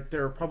 like there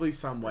are probably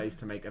some ways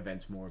to make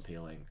events more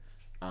appealing,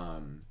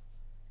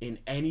 in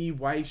any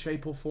way,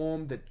 shape, or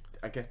form that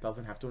I guess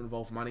doesn't have to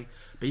involve money.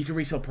 But you can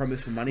resell promos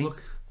for money.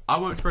 Look, I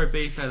won't throw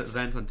beef at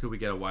event until we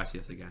get a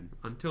YCS again.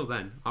 Until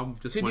then, I'm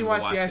just Sydney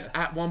wanting the YCS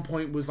at one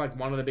point was like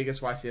one of the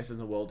biggest YCS in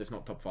the world, if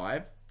not top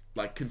 5,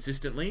 like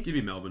consistently. Give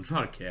me Melbourne. I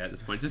don't care at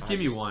this point. Just give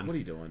me one. What are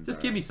you doing? Just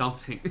bro? give me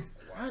something.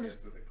 YCS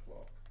with a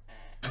clock.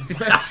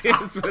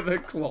 YCS with a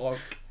clock.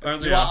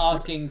 only, You our, are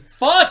asking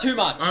far too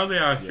much. only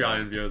our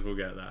Australian viewers will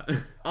get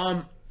that.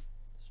 I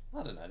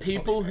don't know.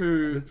 People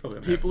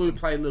probably- who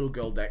play little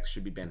girl decks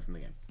should be banned from the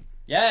game.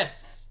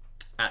 Yes,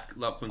 At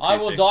Lachlan I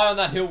will Cusick. die on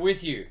that hill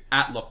with you.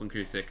 At Lachlan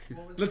Cusick.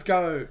 Let's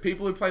go.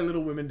 People who play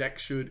little women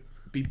decks should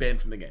be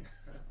banned from the game.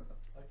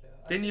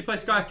 Didn't you play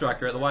Sky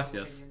Striker at the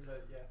YCS?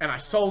 And I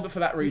sold it for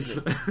that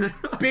reason.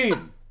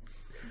 Bin.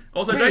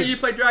 Also, don't you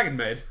play Dragon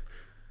Maid?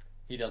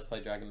 He does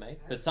play Dragon Maid,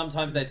 but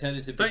sometimes they turn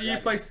into. Big Don't you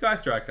dragons. play Sky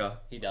Striker?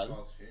 He does.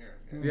 Whilst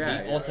sharing,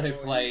 Yeah. He also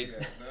played.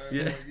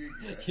 Yeah.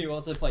 He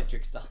also played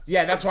Trickster.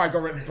 Yeah, that's why I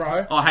got rid,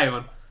 bro. Oh, hang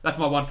on. That's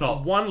my one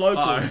top. One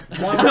locals.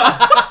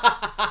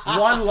 Uh-oh.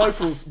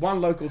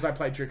 One locals. I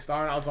played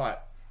Trickstar, and I was like,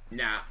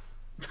 nah.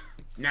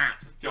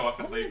 Go off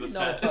and I don't even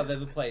know if I've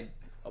ever played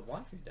a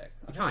waifu deck.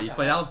 I You don't can't. You think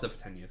played I have. Alistair for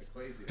 10 years.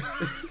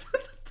 Ecclesia.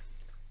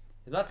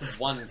 That's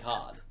one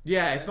card.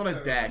 Yeah, it's not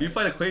a deck. You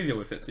played Ecclesia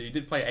with it, so you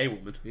did play a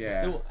woman. Yeah.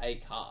 Still a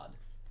card.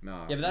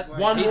 No. Yeah, but that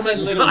One he said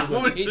woman's little. not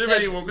woman. He Too said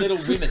many women. little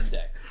women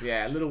deck.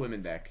 Yeah, little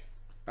women deck.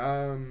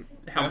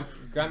 How?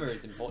 Grammar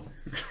is important.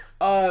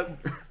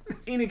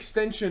 In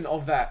extension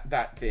of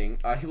that thing,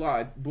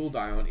 Hilal will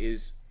die on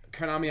is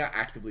Konami are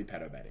actively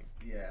pedo betting.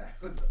 Yeah,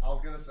 I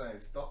was gonna say,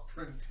 stop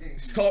printing.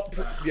 Stop.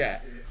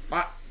 Yeah.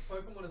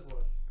 Pokemon is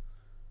worse.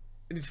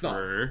 It's not.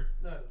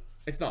 No,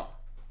 It's not.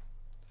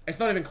 It's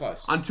not even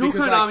close. Until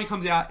Because, Konami like,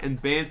 comes out and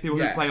bans people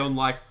Yeah. who play on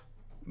like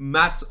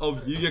mats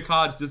of Yu-Gi-Oh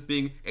cards just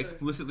being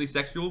explicitly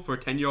sexual for a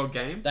 10-year-old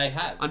game. They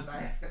have.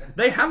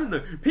 They haven't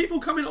though. People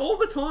come in all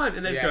the time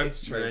and they Yeah, it's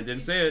just true. go, "Man,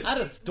 didn't see it." At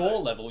a store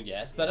level,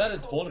 yes, but at a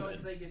Judge,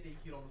 tournament. they get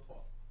DQ'd on the spot.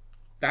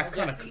 That's I've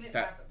kind just seen of it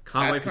that. happen. Can't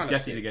That's wait for kinda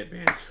Jesse sick. to get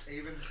banned.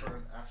 Even for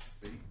an Ash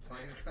Feet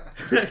playing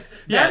that.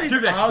 Yeah, That is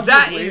too bad. arguably,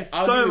 That is so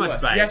arguably much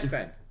worse. bait. Yes,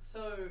 Ben.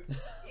 So,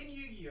 in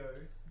Yu-Gi-Oh,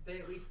 they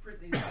at least print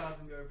these cards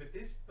and go, but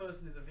this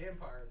person is a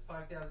vampire, it's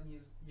 5,000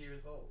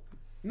 years old.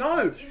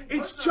 No, In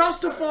it's Pokemon,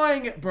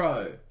 justifying it,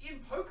 bro. In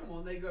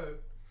Pokemon, they go,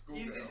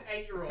 here's this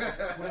 8-year-old,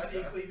 want to see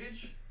a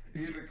cleavage?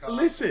 Here's a card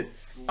Listen, from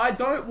school. I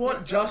don't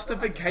want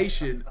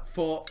justification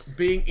for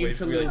being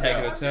into really Lil taking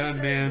Durk. a I'm just turn,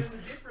 saying man. There's a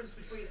difference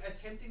between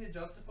attempting to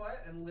justify it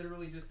and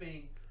literally just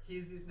being,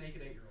 here's this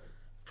naked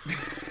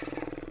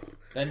 8-year-old.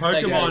 Then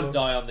Steak Pokemon,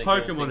 die on the hill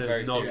thing Pokemon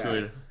very is not seriously.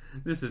 good.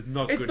 This is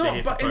not It's good to not,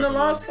 hear but for in the Pokemon.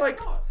 last It's like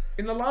not.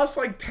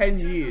 10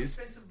 You know how years,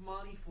 expensive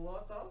Marnie full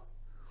arts are?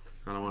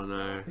 I don't want to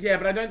know. yeah,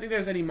 but I don't think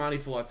there's any money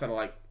for us that are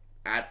like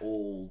at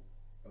all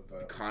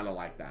Of, kind of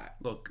like that.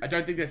 Look, I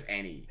don't think there's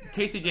any.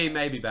 TCG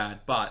may be bad,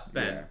 but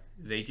Ben,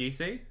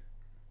 VGC?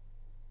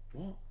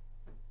 What?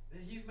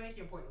 He's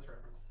making a pointless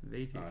reference.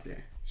 VGC.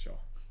 Okay, sure.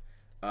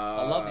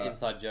 I love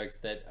inside jokes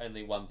that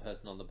only one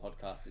person on the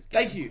podcast is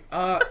Thank getting.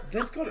 you.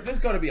 There's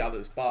got to be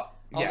others, but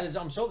Oh, yes.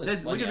 I'm sure there's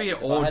We plenty could be others.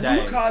 here If I all had-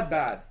 day. Blue card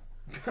bad.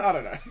 I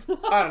don't know.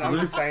 I'm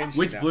just saying shit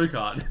Which now. blue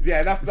card?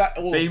 Yeah, that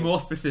all Be of them.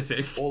 more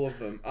specific. All of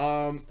them.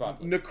 Sprite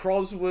blue.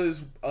 Necroz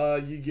was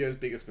Yu-Gi-Oh's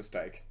biggest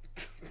mistake.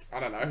 I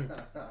don't know.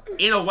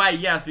 In a way,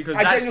 yes, because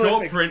I that genuinely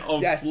short think- print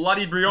of yes,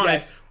 bloody Briones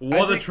yes. I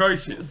was think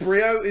atrocious.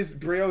 Brio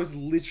is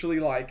literally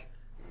like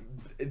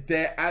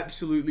their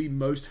absolutely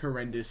most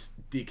horrendous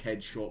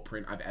dickhead short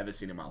print I've ever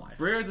seen in my life.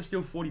 Brios are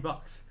still $40.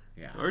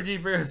 Yeah.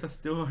 OG Brios are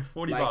still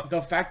 $40. Like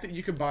the fact that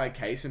you could buy a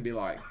case and be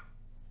like,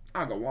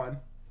 I got one.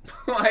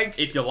 Like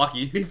If you're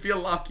lucky. if you're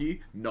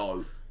lucky,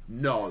 no,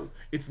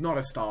 it's not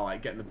a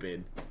Starlight. Get in the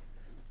bin.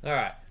 All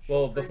right.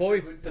 Well, before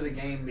we Good for the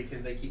game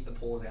because they keep the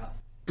paws out.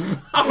 They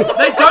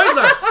don't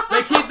though.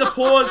 They keep the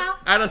paws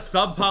at a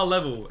subpar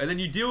level, and then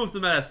you deal with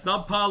them at a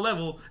subpar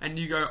level, and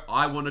you go,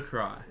 "I want to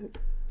cry."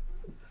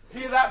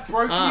 Hear that,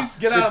 brokies? Ah.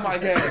 Get out of my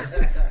game.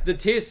 the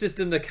tier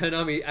system that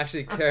Konami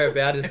actually care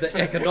about is the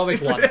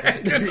economic one.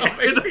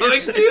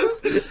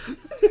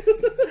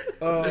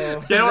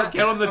 Get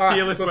on the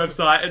tier list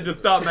website and just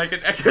start making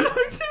economic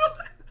tier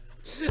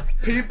lists.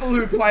 People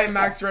who play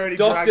Max Rarity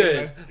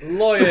Doctors, Dragon.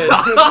 lawyers,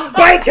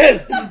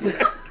 bakers.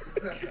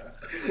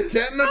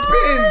 Get in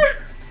the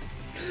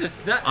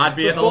That- I'd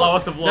be at the before-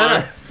 lowest of low.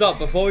 No, stop.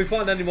 Before we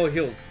find any more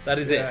hills, that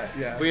is Yeah, it.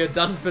 yeah. We are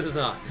done for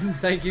tonight.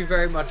 Thank you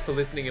very much for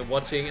listening and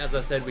watching. As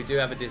I said, we do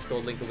have a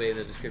Discord. Link will be in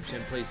the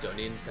description. Please join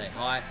in, say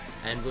hi,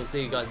 and we'll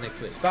see you guys next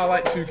week. bin.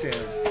 Starlight Toucan.